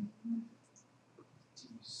in? Do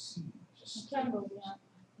you see? Just I got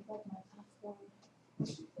my passport.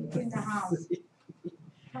 It's in the house.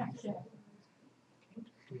 Okay.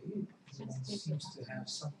 It seems to have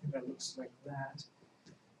something that looks like that.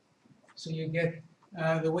 So you get,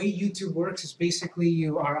 the way YouTube works is basically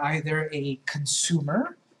you are either a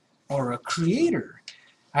consumer or a creator.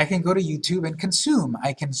 I can go to YouTube and consume.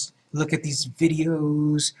 I can look at these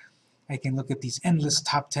videos. I can look at these endless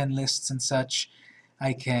top 10 lists and such.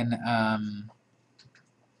 I can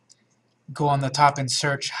go on the top and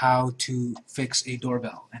search how to fix a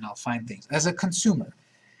doorbell, and I'll find things as a consumer.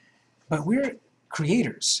 But we're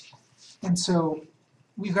creators, and so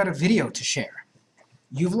we've got a video to share.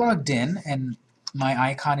 You've logged in, and my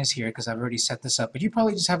icon is here because I've already set this up, but you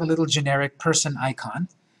probably just have a little generic person icon.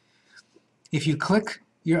 If you click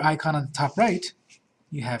your icon on the top right,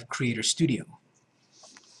 you have Creator Studio.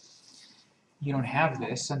 You don't have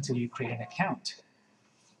this until you create an account.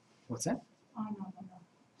 What's that? Oh, no.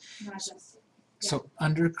 No, I just, So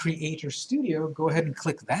under Creator Studio, go ahead and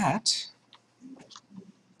click that.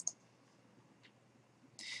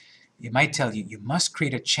 It might tell you, you must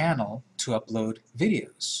create a channel to upload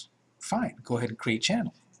videos. Fine, go ahead and create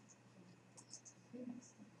channel.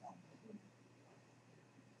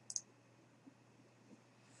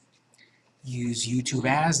 Use YouTube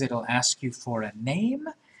As, it'll ask you for a name,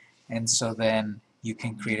 and so then you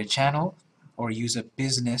can create a channel or use a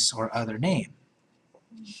business or other name.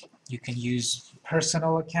 You can use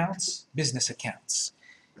personal accounts, business accounts.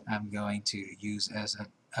 I'm going to use as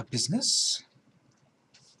a business.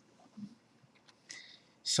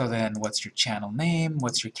 So then what's your channel name?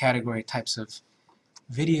 What's your category, types of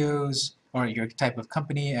videos, or your type of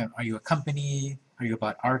company? Are you a company? Are you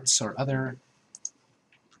about arts or other?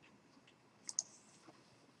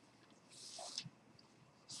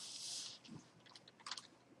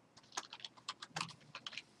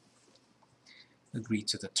 Agree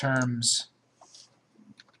to the terms.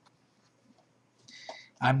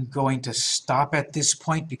 I'm going to stop at this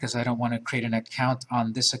point because I don't want to create an account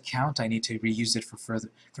on this account. I need to reuse it for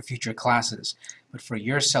future classes. But for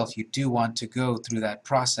yourself, you do want to go through that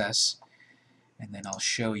process, and then I'll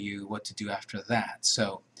show you what to do after that.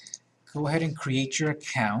 So go ahead and create your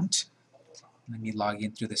account. Let me log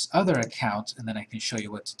in through this other account, and then I can show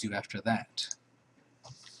you what to do after that.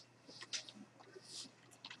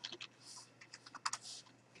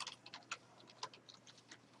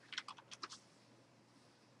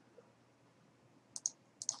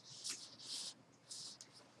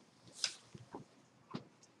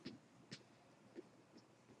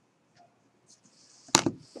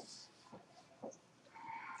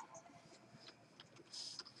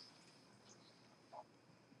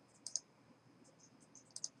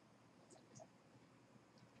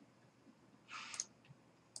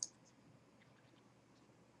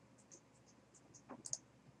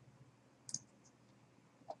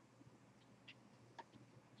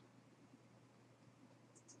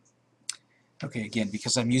 Okay, again,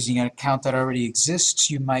 because I'm using an account that already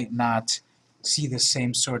exists, you might not see the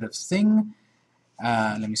same sort of thing.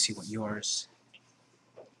 Let me see what yours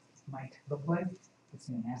might look like. It's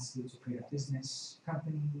going to ask you to create a business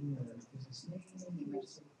company or a business name.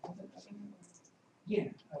 Yeah.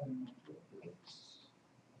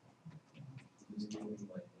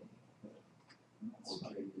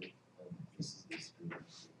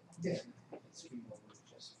 Yeah. Screen will work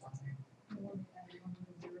just fine.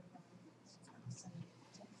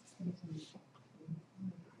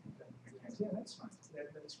 Yeah, that's fine.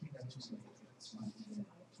 That screen doesn't just make it. That's fine.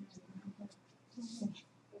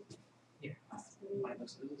 Yeah. Mine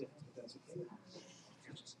looks a little different, but that's okay.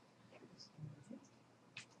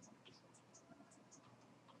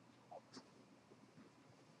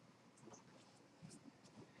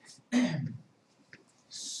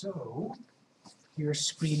 So, your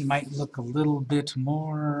screen might look a little bit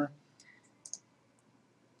more,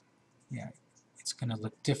 yeah, it's going to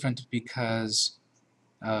look different because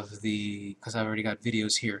I've already got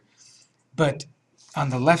videos here. But on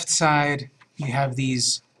the left side, you have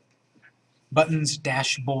these buttons,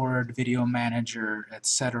 dashboard, video manager,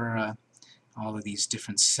 etc. All of these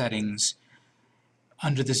different settings.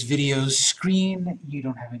 Under this videos screen, you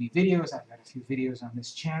don't have any videos. I've got a few videos on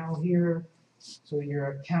this channel here. So your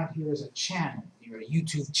account here is a channel. You're a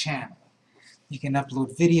YouTube channel. You can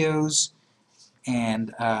upload videos.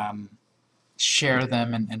 and share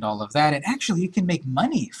them and all of that. And actually, you can make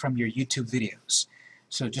money from your YouTube videos.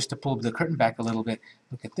 So just to pull the curtain back a little bit,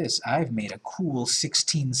 look at this. I've made a cool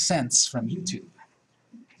 16 cents from YouTube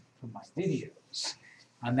from my videos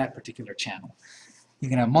on that particular channel. You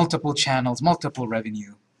can have multiple channels, multiple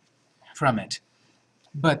revenue from it.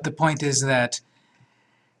 But the point is that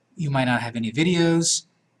you might not have any videos.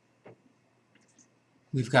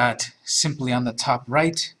 We've got simply on the top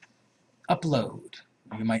right, upload.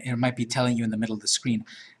 It might be telling you in the middle of the screen,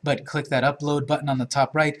 but click that upload button on the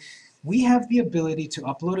top right. We have the ability to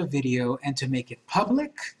upload a video and to make it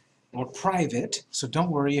public or private, so don't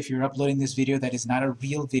worry if you're uploading this video that is not a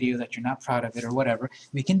real video, that you're not proud of it or whatever.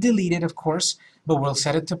 We can delete it, of course, but we'll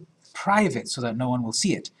set it to private so that no one will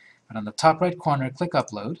see it. But on the top right corner, click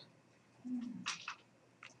upload.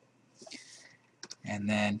 And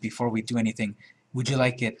then before we do anything, would you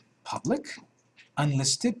like it public,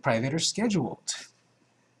 unlisted, private, or scheduled?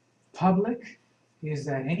 Public is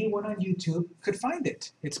that anyone on YouTube could find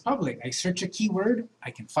it. It's public. I search a keyword,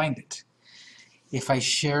 I can find it. If I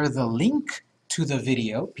share the link to the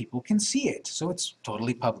video, people can see it, so it's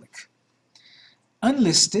totally public.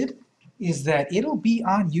 Unlisted is that it'll be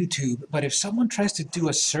on YouTube, but if someone tries to do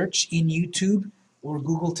a search in YouTube or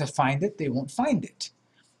Google to find it, they won't find it.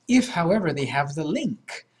 If, however, they have the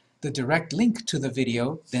link, the direct link to the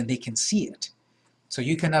video, then they can see it. So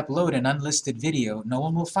you can upload an unlisted video, no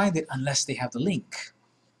one will find it unless they have the link.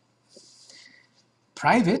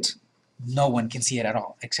 Private, no one can see it at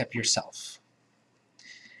all, except yourself.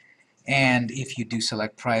 And if you do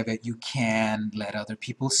select private, you can let other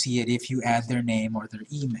people see it if you add their name or their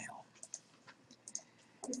email.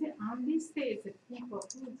 Is it unlisted people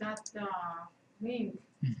who got the link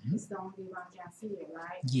is the only one can see it,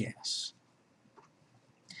 right? Yes.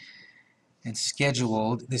 And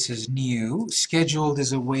scheduled, this is new. Scheduled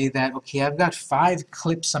is a way that, okay, I've got 5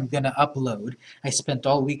 clips I'm going to upload. I spent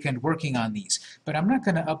all weekend working on these, but I'm not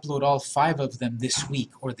going to upload all 5 of them this week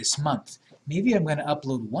or this month. Maybe I'm going to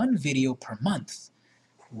upload 1 video per month,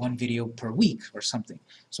 1 video per week or something.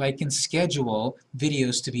 So I can schedule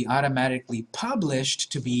videos to be automatically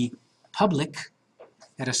published, to be public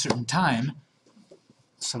at a certain time,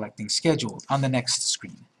 selecting scheduled on the next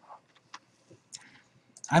screen.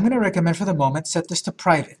 I'm going to recommend for the moment set this to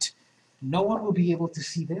private. No one will be able to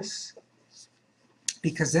see this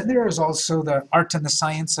because then there is also the art and the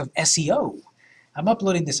science of SEO. I'm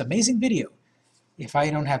uploading this amazing video. If I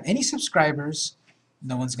don't have any subscribers,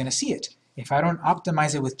 no one's going to see it. If I don't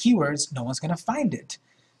optimize it with keywords, no one's going to find it.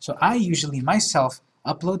 So I usually myself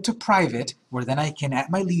upload to private, where then I can at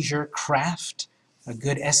my leisure craft a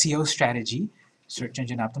good SEO strategy, search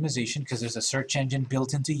engine optimization, because there's a search engine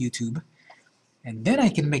built into YouTube. And then I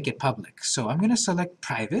can make it public. So I'm going to select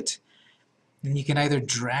private. Then you can either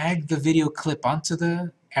drag the video clip onto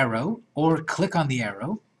the arrow or click on the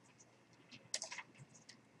arrow.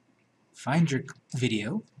 Find your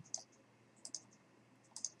video.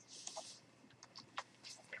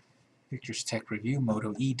 Pictures Tech Review,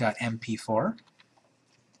 motoe.mp4.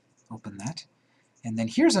 Open that. And then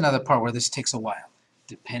here's another part where this takes a while.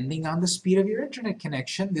 Depending on the speed of your internet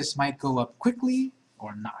connection, this might go up quickly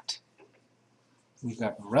or not. We've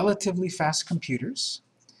got relatively fast computers.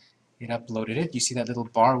 It uploaded it. You see that little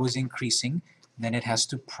bar was increasing. Then it has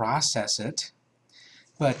to process it.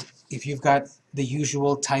 But if you've got the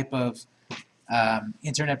usual type of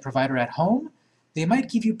internet provider at home, they might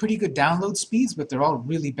give you pretty good download speeds, but they're all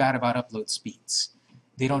really bad about upload speeds.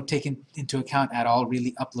 They don't take into account at all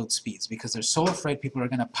really upload speeds because they're so afraid people are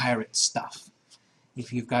going to pirate stuff.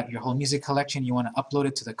 If you've got your whole music collection, you want to upload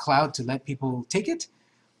it to the cloud to let people take it,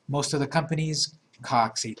 most of the companies,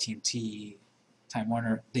 Cox, AT&T, Time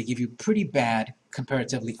Warner, they give you pretty bad,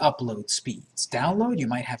 comparatively, upload speeds. Download, you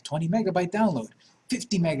might have 20 megabyte download,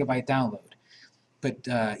 50 megabyte download. But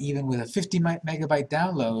even with a 50 megabyte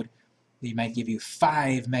download, they might give you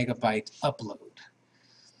 5 megabyte upload.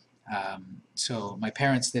 So my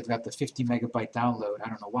parents, they've got the 50 megabyte download. I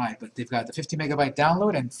don't know why, but they've got the 50 megabyte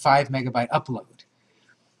download and 5 megabyte upload.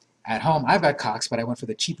 At home, I've got Cox, but I went for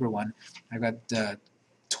the cheaper one. I've got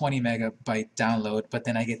 20 megabyte download, but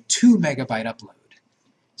then I get 2 megabyte upload.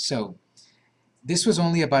 So this was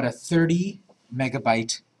only about a 30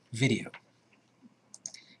 megabyte video.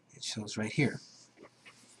 It shows right here.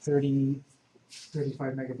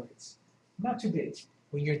 35 megabytes. Not too big.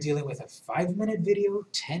 When you're dealing with a 5-minute video,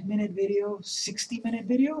 10-minute video, 60-minute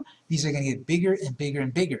video, these are going to get bigger and bigger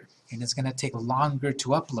and bigger, and it's going to take longer to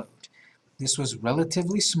upload. This was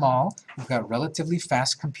relatively small. We've got relatively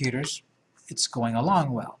fast computers. It's going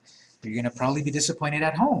along well. You're going to probably be disappointed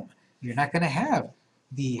at home. You're not going to have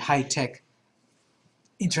the high-tech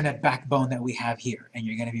internet backbone that we have here, and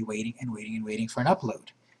you're going to be waiting and waiting and waiting for an upload.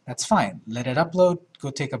 That's fine. Let it upload,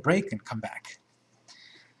 go take a break, and come back.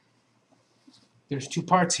 There's two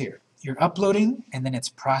parts here. You're uploading, and then it's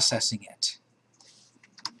processing it.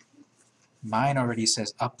 Mine already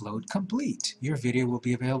says upload complete. Your video will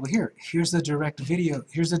be available here. Here's the direct video.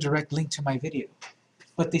 Here's the direct link to my video.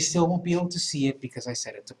 But they still won't be able to see it because I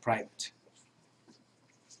set it to private.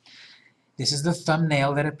 This is the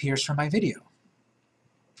thumbnail that appears for my video.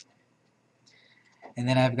 And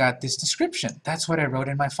then I've got this description. That's what I wrote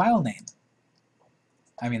in my file name.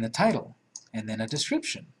 I mean the title. And then a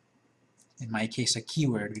description. In my case, a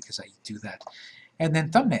keyword because I do that. And then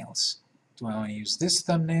thumbnails. Do I want to use this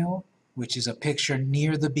thumbnail, which is a picture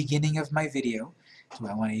near the beginning of my video? Do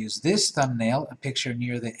I want to use this thumbnail, a picture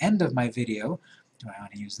near the end of my video? Do I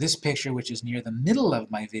want to use this picture, which is near the middle of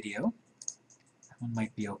my video? That one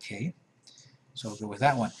might be okay. So I'll go with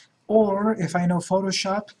that one. Or, if I know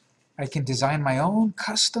Photoshop, I can design my own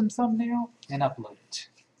custom thumbnail and upload it.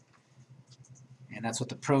 And that's what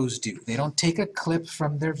the pros do. They don't take a clip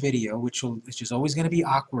from their video, which is always going to be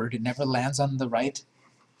awkward. It never lands on the right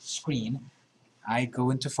screen. I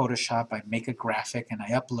go into Photoshop, I make a graphic, and I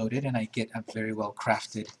upload it, and I get a very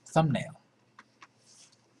well-crafted thumbnail.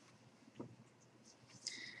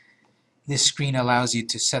 This screen allows you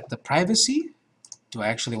to set the privacy. Do I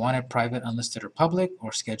actually want it private, unlisted, or public,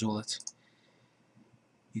 or schedule it?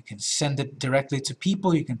 You can send it directly to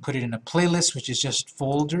people. You can put it in a playlist, which is just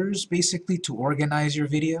folders, basically, to organize your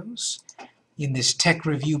videos. In this tech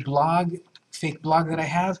review blog, fake blog that I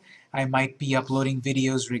have, I might be uploading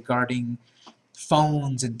videos regarding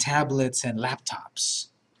phones and tablets and laptops.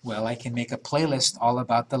 Well, I can make a playlist all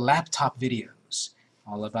about the laptop videos,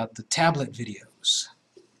 all about the tablet videos.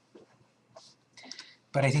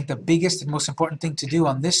 But I think the biggest and most important thing to do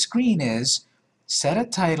on this screen is set a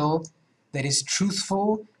title that is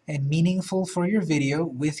truthful and meaningful for your video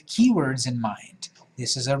with keywords in mind.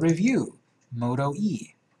 This is a review, Moto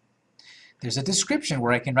E. There's a description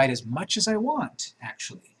where I can write as much as I want,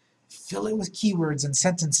 actually. Fill it with keywords and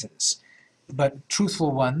sentences, but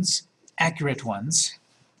truthful ones, accurate ones.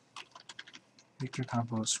 Victor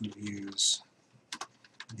Campos reviews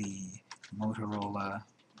the Motorola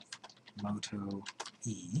Moto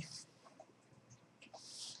E,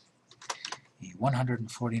 a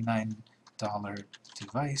 $149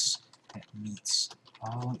 device that meets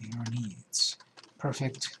all your needs.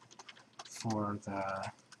 Perfect for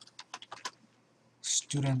the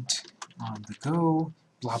student on the go,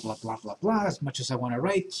 blah, blah, blah, blah, blah. As much as I want to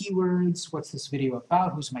write, keywords, what's this video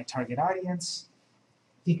about, who's my target audience?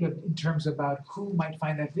 Think of in terms about who might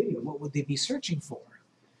find that video. What would they be searching for?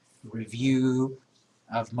 Review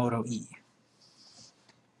of Moto E.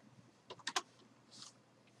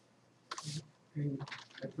 And,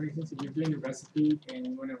 for instance, if you're doing a recipe and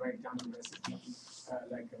you want to write down the recipe,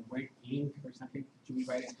 like a white link or something, should we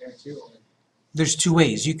write it there too? Or? There's two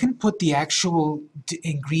ways. You can put the actual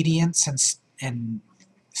ingredients and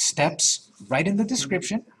steps right in the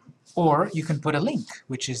description, or you can put a link,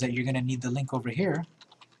 which is that you're going to need the link over here,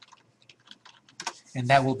 and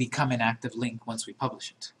that will become an active link once we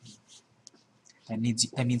publish it. That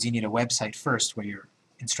means you need a website first where your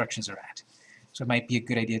instructions are at. So it might be a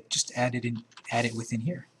good idea just to add it within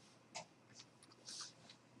here.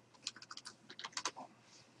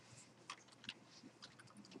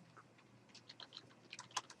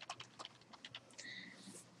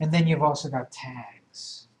 And then you've also got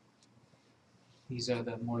tags. These are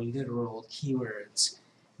the more literal keywords.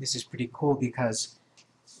 This is pretty cool because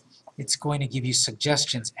it's going to give you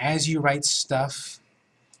suggestions as you write stuff.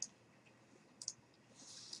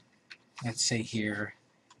 Let's say here,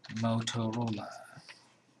 Motorola.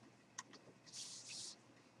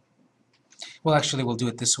 Well, actually, we'll do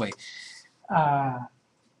it this way.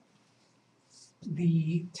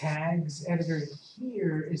 The tags editor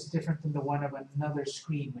here is different than the one of another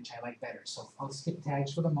screen, which I like better. So I'll skip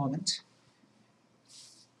tags for the moment.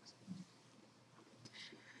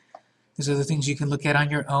 There's other things you can look at on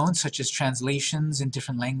your own, such as translations in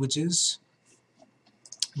different languages.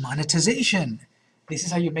 Monetization. This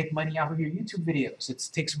is how you make money off of your YouTube videos. It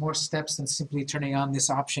takes more steps than simply turning on this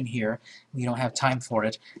option here. We don't have time for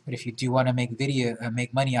it. But if you do want to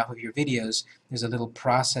make money off of your videos, there's a little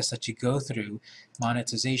process that you go through.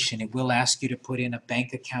 Monetization. It will ask you to put in a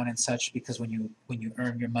bank account and such, because when you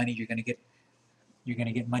earn your money, you're going to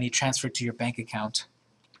get money transferred to your bank account.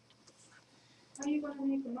 How are you going to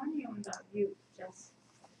make money on that? You just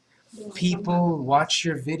People watch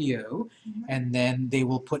your video, and then they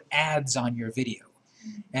will put ads on your video.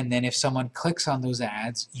 And then if someone clicks on those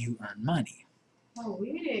ads, you earn money. Oh,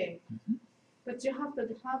 really? Mm-hmm. But But you have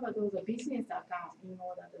to have those business account in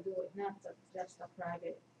order to do it, not just a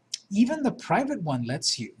private. Even the private one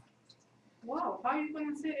lets you. Wow, how are you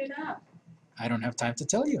gonna set it up? I don't have time to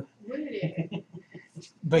tell you. Really?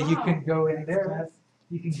 But you Wow. can go in there.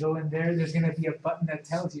 You can go in there. There's going to be a button that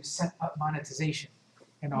tells you set up monetization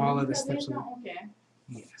and all of the steps. Okay.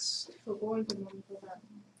 Yes. So going to monitor that.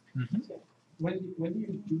 Mhm. When do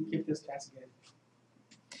you do give this class again?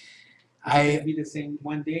 Is it I. gonna be the same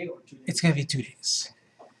one day or 2 days? It's going to be 2 days.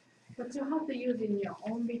 But you have to use in your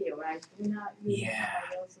own video, right? You're not using Yeah.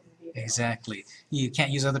 somebody else's video. Exactly. You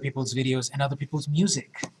can't use other people's videos and other people's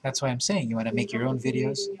music. That's why I'm saying you want to So make you your have own to create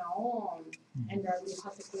videos. in your own, Mhm. and then you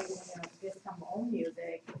have to create get some own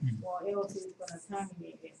music, Mhm. or else it's gonna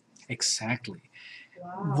terminate it. Exactly.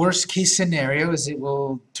 Wow. Worst case scenario is it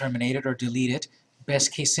will terminate it or delete it.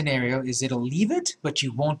 Best case scenario is it'll leave it, but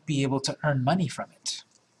you won't be able to earn money from it.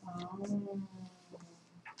 Oh,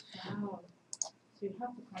 wow. So you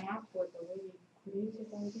have to come up with a really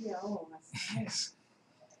creative idea. Oh, that's nice. Yes.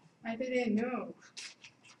 I didn't know.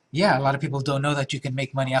 Yeah, a lot of people don't know that you can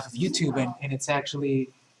make money off of YouTube, and it's actually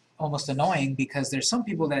almost annoying because there's some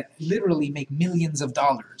people that literally make millions of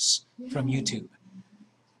dollars from YouTube.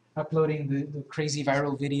 Uploading the crazy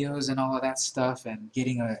viral videos and all of that stuff and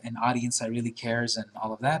getting an audience that really cares and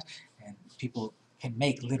all of that. And people can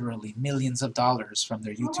make literally millions of dollars from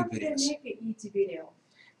their How YouTube much they videos. make each video?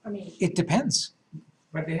 I mean, It depends.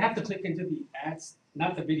 But they have to click into the ads,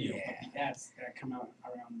 not the video, Yeah. but the ads that come out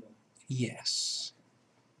around the. Yes.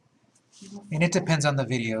 And it depends on the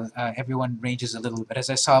video. Everyone ranges a little bit. As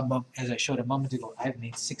I showed a moment ago, I've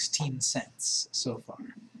made 16 cents so far.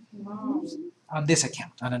 wow. On this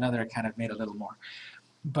account. On another account, I've made a little more.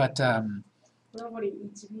 But Probably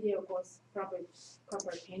each video costs probably a couple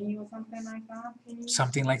of penny or something like that. Penny?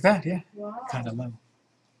 something like that, yeah. Wow. Kind of low.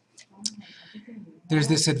 Oh, I didn't know. There's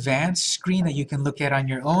this advanced screen that you can look at on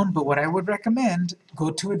your own, but what I would recommend,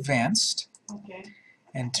 go to advanced Okay.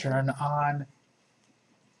 and turn on,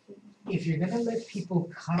 if you're going to let people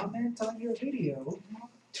comment on your video,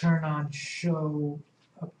 turn on show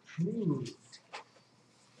approved.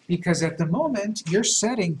 Because at the moment, your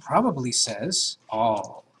setting probably says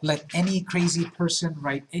all. Let any crazy person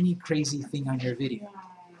write any crazy thing on your video.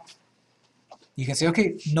 You can say,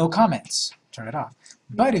 okay, no comments, turn it off.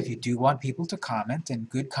 But if you do want people to comment and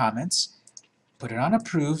good comments, put it on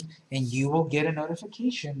approved and you will get a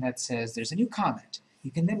notification that says there's a new comment. You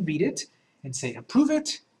can then read it and say approve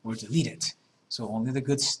it or delete it. So only the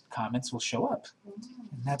good comments will show up.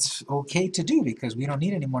 And that's okay to do because we don't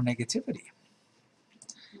need any more negativity.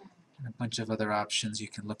 And a bunch of other options you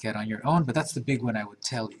can look at on your own, but that's the big one I would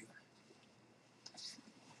tell you.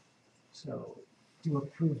 So do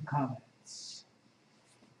approved comments.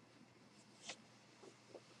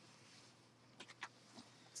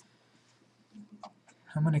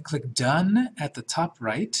 I'm going to click Done at the top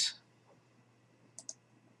right.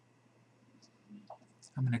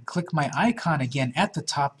 I'm going to click my icon again at the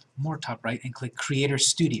top, more top right, and click Creator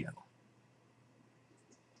Studio.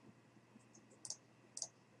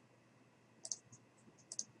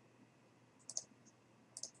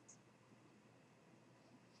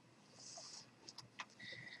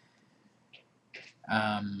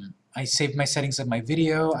 I saved my settings of my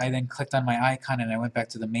video. I then clicked on my icon and I went back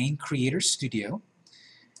to the main Creator Studio.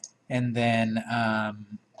 And then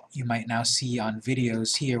you might now see on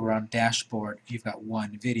videos here, we're on dashboard, you've got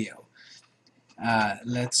one video.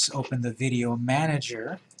 Let's open the video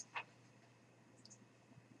manager.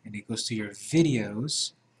 And it goes to your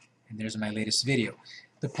videos. And there's my latest video.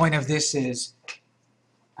 The point of this is,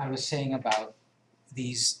 I was saying about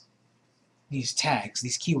these tags,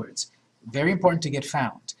 these keywords. Very important to get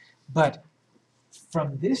found. But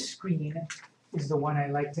from this screen is the one I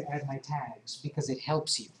like to add my tags because it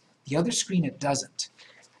helps you. The other screen, it doesn't.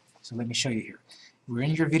 So let me show you here. We're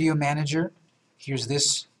in your video manager. Here's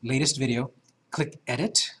this latest video. Click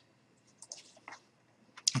Edit.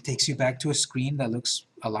 It takes you back to a screen that looks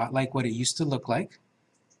a lot like what it used to look like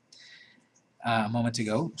a moment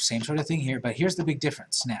ago. Same sort of thing here, but here's the big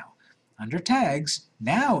difference now. Under tags,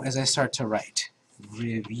 now as I start to write,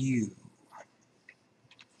 review.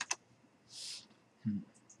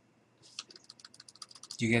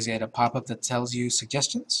 Do you guys get a pop-up that tells you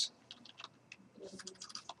suggestions?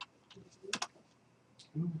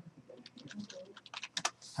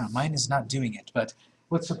 Mine is not doing it, but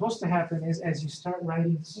what's supposed to happen is as you start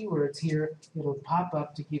writing keywords here, it'll pop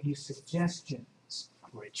up to give you suggestions,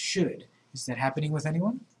 or it should. Is that happening with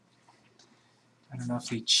anyone? I don't know if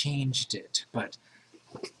they changed it, but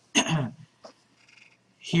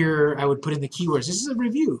here I would put in the keywords. This is a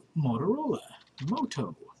review. Motorola,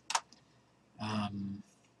 Moto.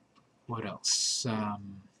 What else?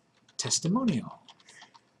 Testimonial.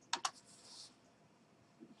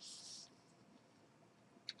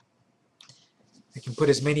 I can put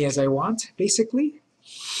as many as I want, basically.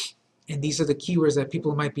 And these are the keywords that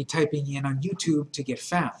people might be typing in on YouTube to get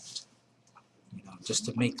found. You know, just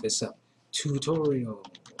to make this up. Tutorial,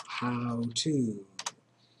 how to,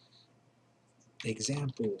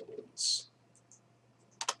 examples.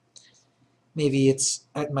 Maybe it's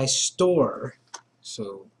at my store,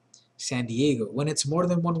 so San Diego. When it's more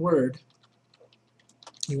than one word,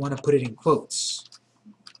 you want to put it in quotes.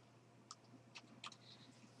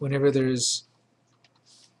 Whenever there's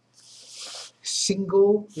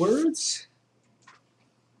single words,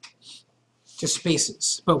 just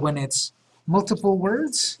spaces. But when it's multiple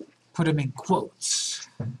words, put them in quotes.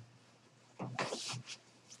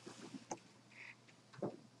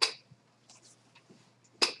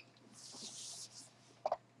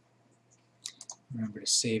 Remember to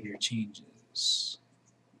save your changes.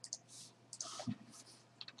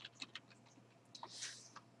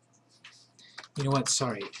 You know what?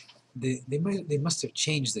 Sorry. They must have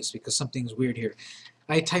changed this because something's weird here.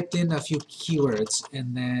 I typed in a few keywords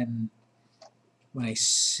and then when I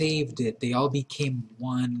saved it, they all became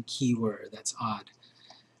one keyword. That's odd.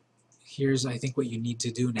 Here's, I think, what you need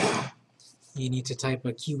to do now. You need to type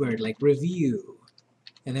a keyword like review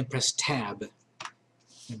and then press tab.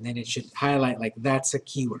 And then it should highlight like that's a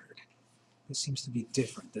keyword. This seems to be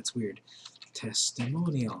different. That's weird.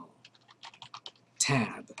 Testimonial.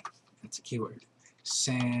 Tab. That's a keyword.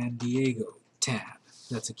 San Diego. Tab.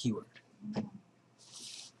 That's a keyword. Because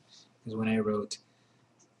when I wrote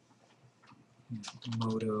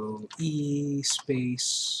Moto E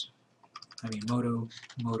space,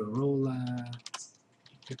 Motorola,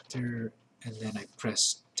 Victor, and then I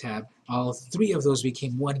pressed tab, all three of those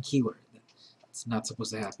became one keyword. It's not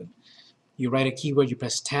supposed to happen. You write a keyword, you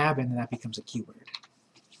press tab, and then that becomes a keyword.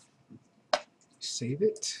 Save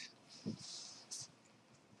it.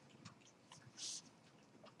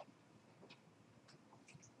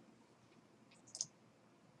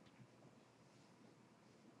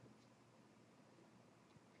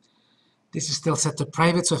 This is still set to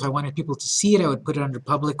private, so if I wanted people to see it, I would put it under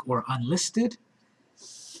public or unlisted.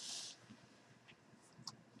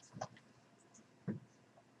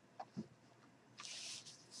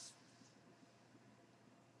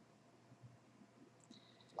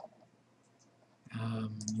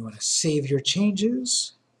 You want to save your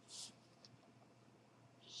changes.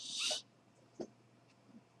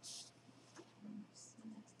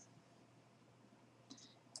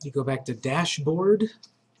 You go back to dashboard,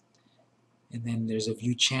 and then there's a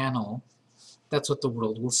view channel. That's what the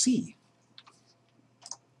world will see.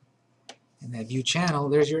 In that view channel,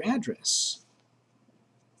 there's your address.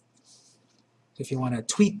 If you want to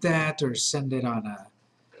tweet that or send it on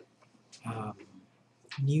a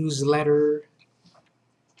newsletter.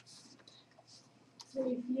 So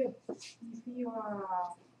if your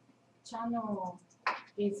channel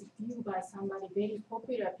is viewed by somebody very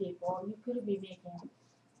popular people, you could be making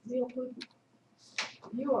real good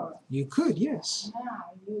viewer. You could, yes.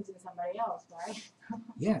 Now using somebody else, right?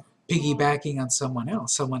 Yeah, piggybacking on someone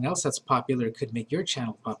else. Someone else that's popular could make your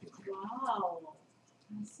channel popular. Wow.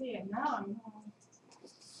 I see it now. I know.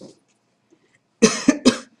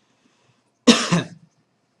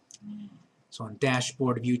 So on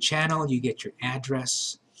dashboard view channel, you get your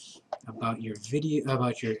address, about your video,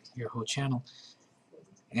 about your whole channel.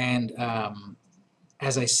 And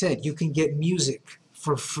as I said, you can get music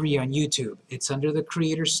for free on YouTube. It's under the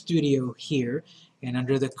Creator Studio here and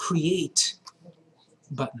under the Create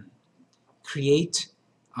button. Create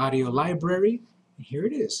Audio Library. And here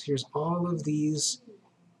it is. Here's all of these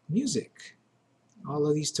music, all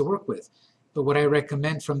of these to work with. But what I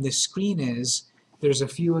recommend from this screen is there's a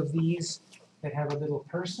few of these that have a little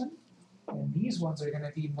person, and these ones are going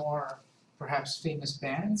to be more perhaps famous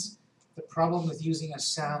bands. The problem with using a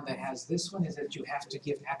sound that has this one is that you have to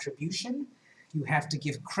give attribution, you have to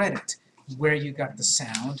give credit where you got the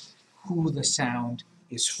sound, who the sound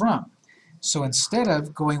is from. So instead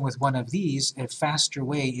of going with one of these, a faster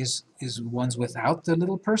way is ones without the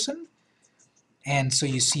little person. And so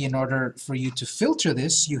you see, in order for you to filter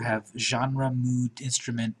this, you have genre, mood,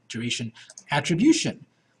 instrument, duration, attribution.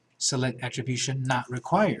 Select attribution not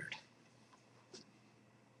required.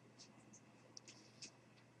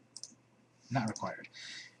 Not required.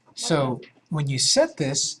 So when you set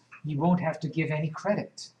this, you won't have to give any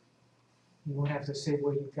credit. You won't have to say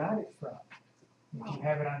where you got it from. If you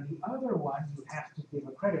have it on the other one, you have to give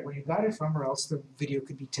a credit where you got it from, or else the video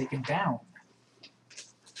could be taken down.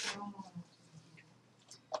 Oh.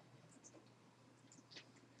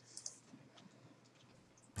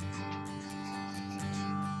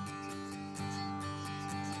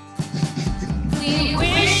 We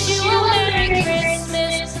wish you a Merry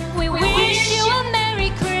Christmas. We wish you a Merry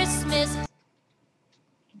Christmas.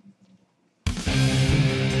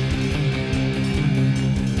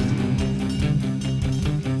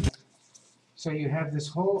 So you have this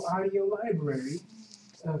whole audio library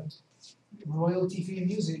of royalty-free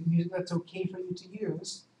music that's okay for you to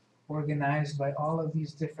use, organized by all of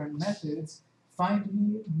these different methods. Find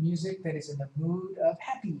me music that is in the mood of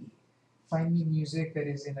happy. Find me music that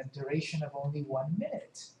is in a duration of only 1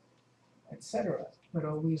 minute, etc. But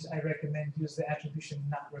always, I recommend use the attribution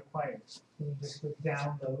not required. Then you just click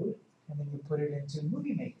download, and then you put it into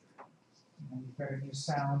Movie Maker. And you've got a new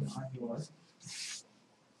sound on your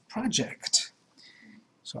project.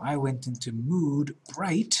 So I went into Mood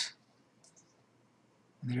Bright,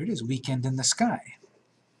 and there it is, Weekend in the Sky.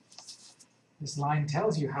 This line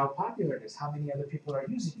tells you how popular it is, how many other people are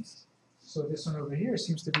using it. So this one over here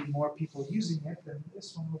seems to be more people using it than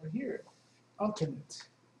this one over here, alternate.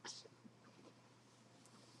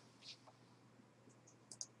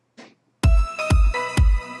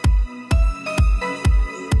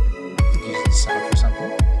 Use the sound for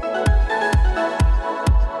something.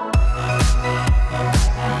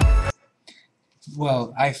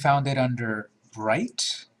 Well, I found it under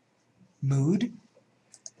Bright, Mood,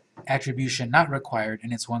 Attribution Not Required,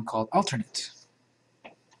 and it's one called Alternate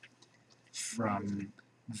from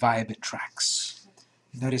Vibe Tracks.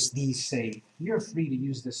 Notice these say, you're free to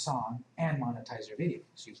use this song and monetize your video.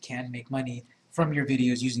 So you can make money from your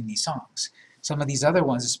videos using these songs. Some of these other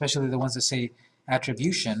ones, especially the ones that say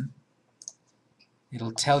attribution,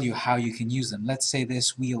 it'll tell you how you can use them. Let's say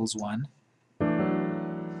this Wheels one.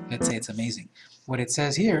 Let's say it's amazing. What it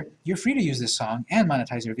says here, you're free to use this song and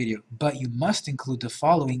monetize your video, but you must include the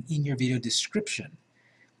following in your video description.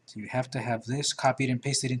 So you have to have this copied and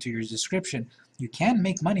pasted into your description. You can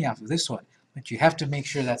make money off of this one, but you have to make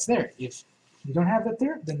sure that's there. If you don't have that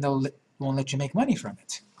there, then won't let you make money from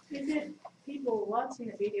it. Is it people watching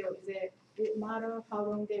the video, it matter how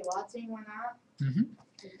long they're watching or not? Mm-hmm.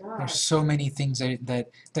 It does. There's so many things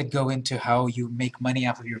that go into how you make money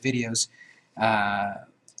off of your videos.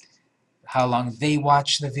 How long they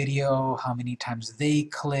watch the video, how many times they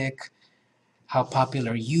click, how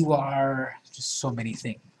popular you are, just so many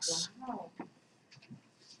things. Wow.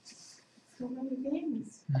 So many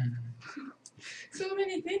things. Mm. So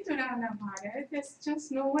many things to learn about it. There's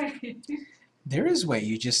just no way. There is way,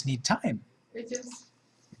 you just need time. There's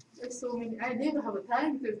so many. I never have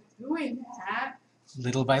time to doing that.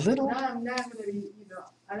 Little by little. Now I'm not gonna be,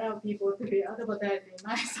 allow people to be advertising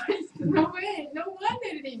my site. No way. No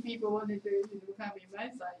wonder the people wanted to, come in my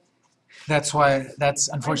site. That's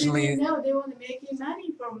unfortunately. I didn't know they want to make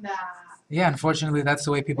money from that. Yeah, unfortunately, that's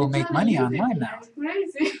the way people make money online now. I'm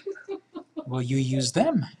crazy. Well, you use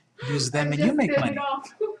them. Use them and you make money.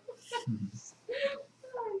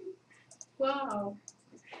 Wow.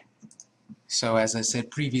 So as I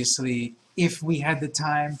said previously, if we had the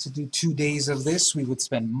time to do 2 days of this, we would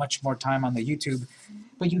spend much more time on the YouTube.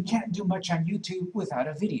 But you can't do much on YouTube without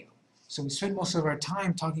a video. So we spend most of our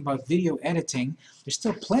time talking about video editing. There's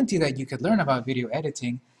still plenty that you could learn about video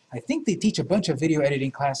editing. I think they teach a bunch of video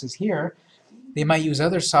editing classes here. They might use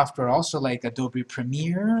other software also, like Adobe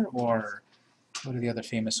Premiere, or what are the other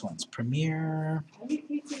famous ones? Premiere, Are you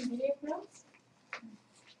teaching video class?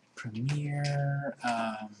 Premiere,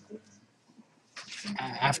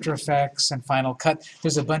 After Effects, and Final Cut.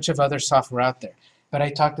 There's a bunch of other software out there. But I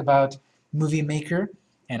talked about Movie Maker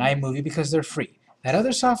and iMovie because they're free. That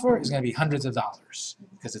other software is going to be hundreds of dollars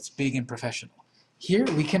because it's big and professional. Here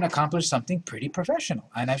we can accomplish something pretty professional,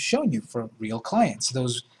 and I've shown you for real clients.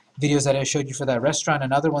 Those videos that I showed you for that restaurant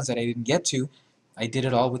and other ones that I didn't get to, I did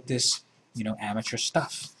it all with this, amateur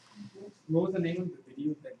stuff. What was the name of the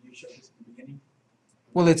video that you showed us at the beginning?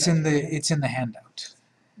 Well, it's in the handout.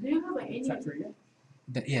 Do you have any? Is that for you?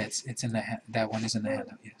 Yeah, it's in the that one is in the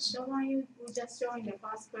handout. Yes. The one you were just showing the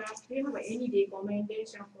first class, do you have any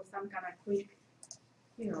recommendation for some kind of quick,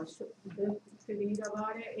 to read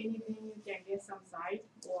about it? Anything you can get some site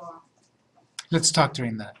or? Let's talk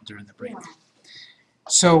during the break. Yeah.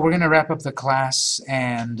 So we're going to wrap up the class,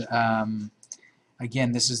 and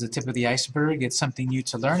again, this is the tip of the iceberg. It's something new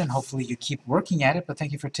to learn, and hopefully you keep working at it. But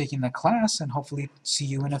thank you for taking the class, and hopefully see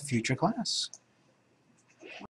you in a future class.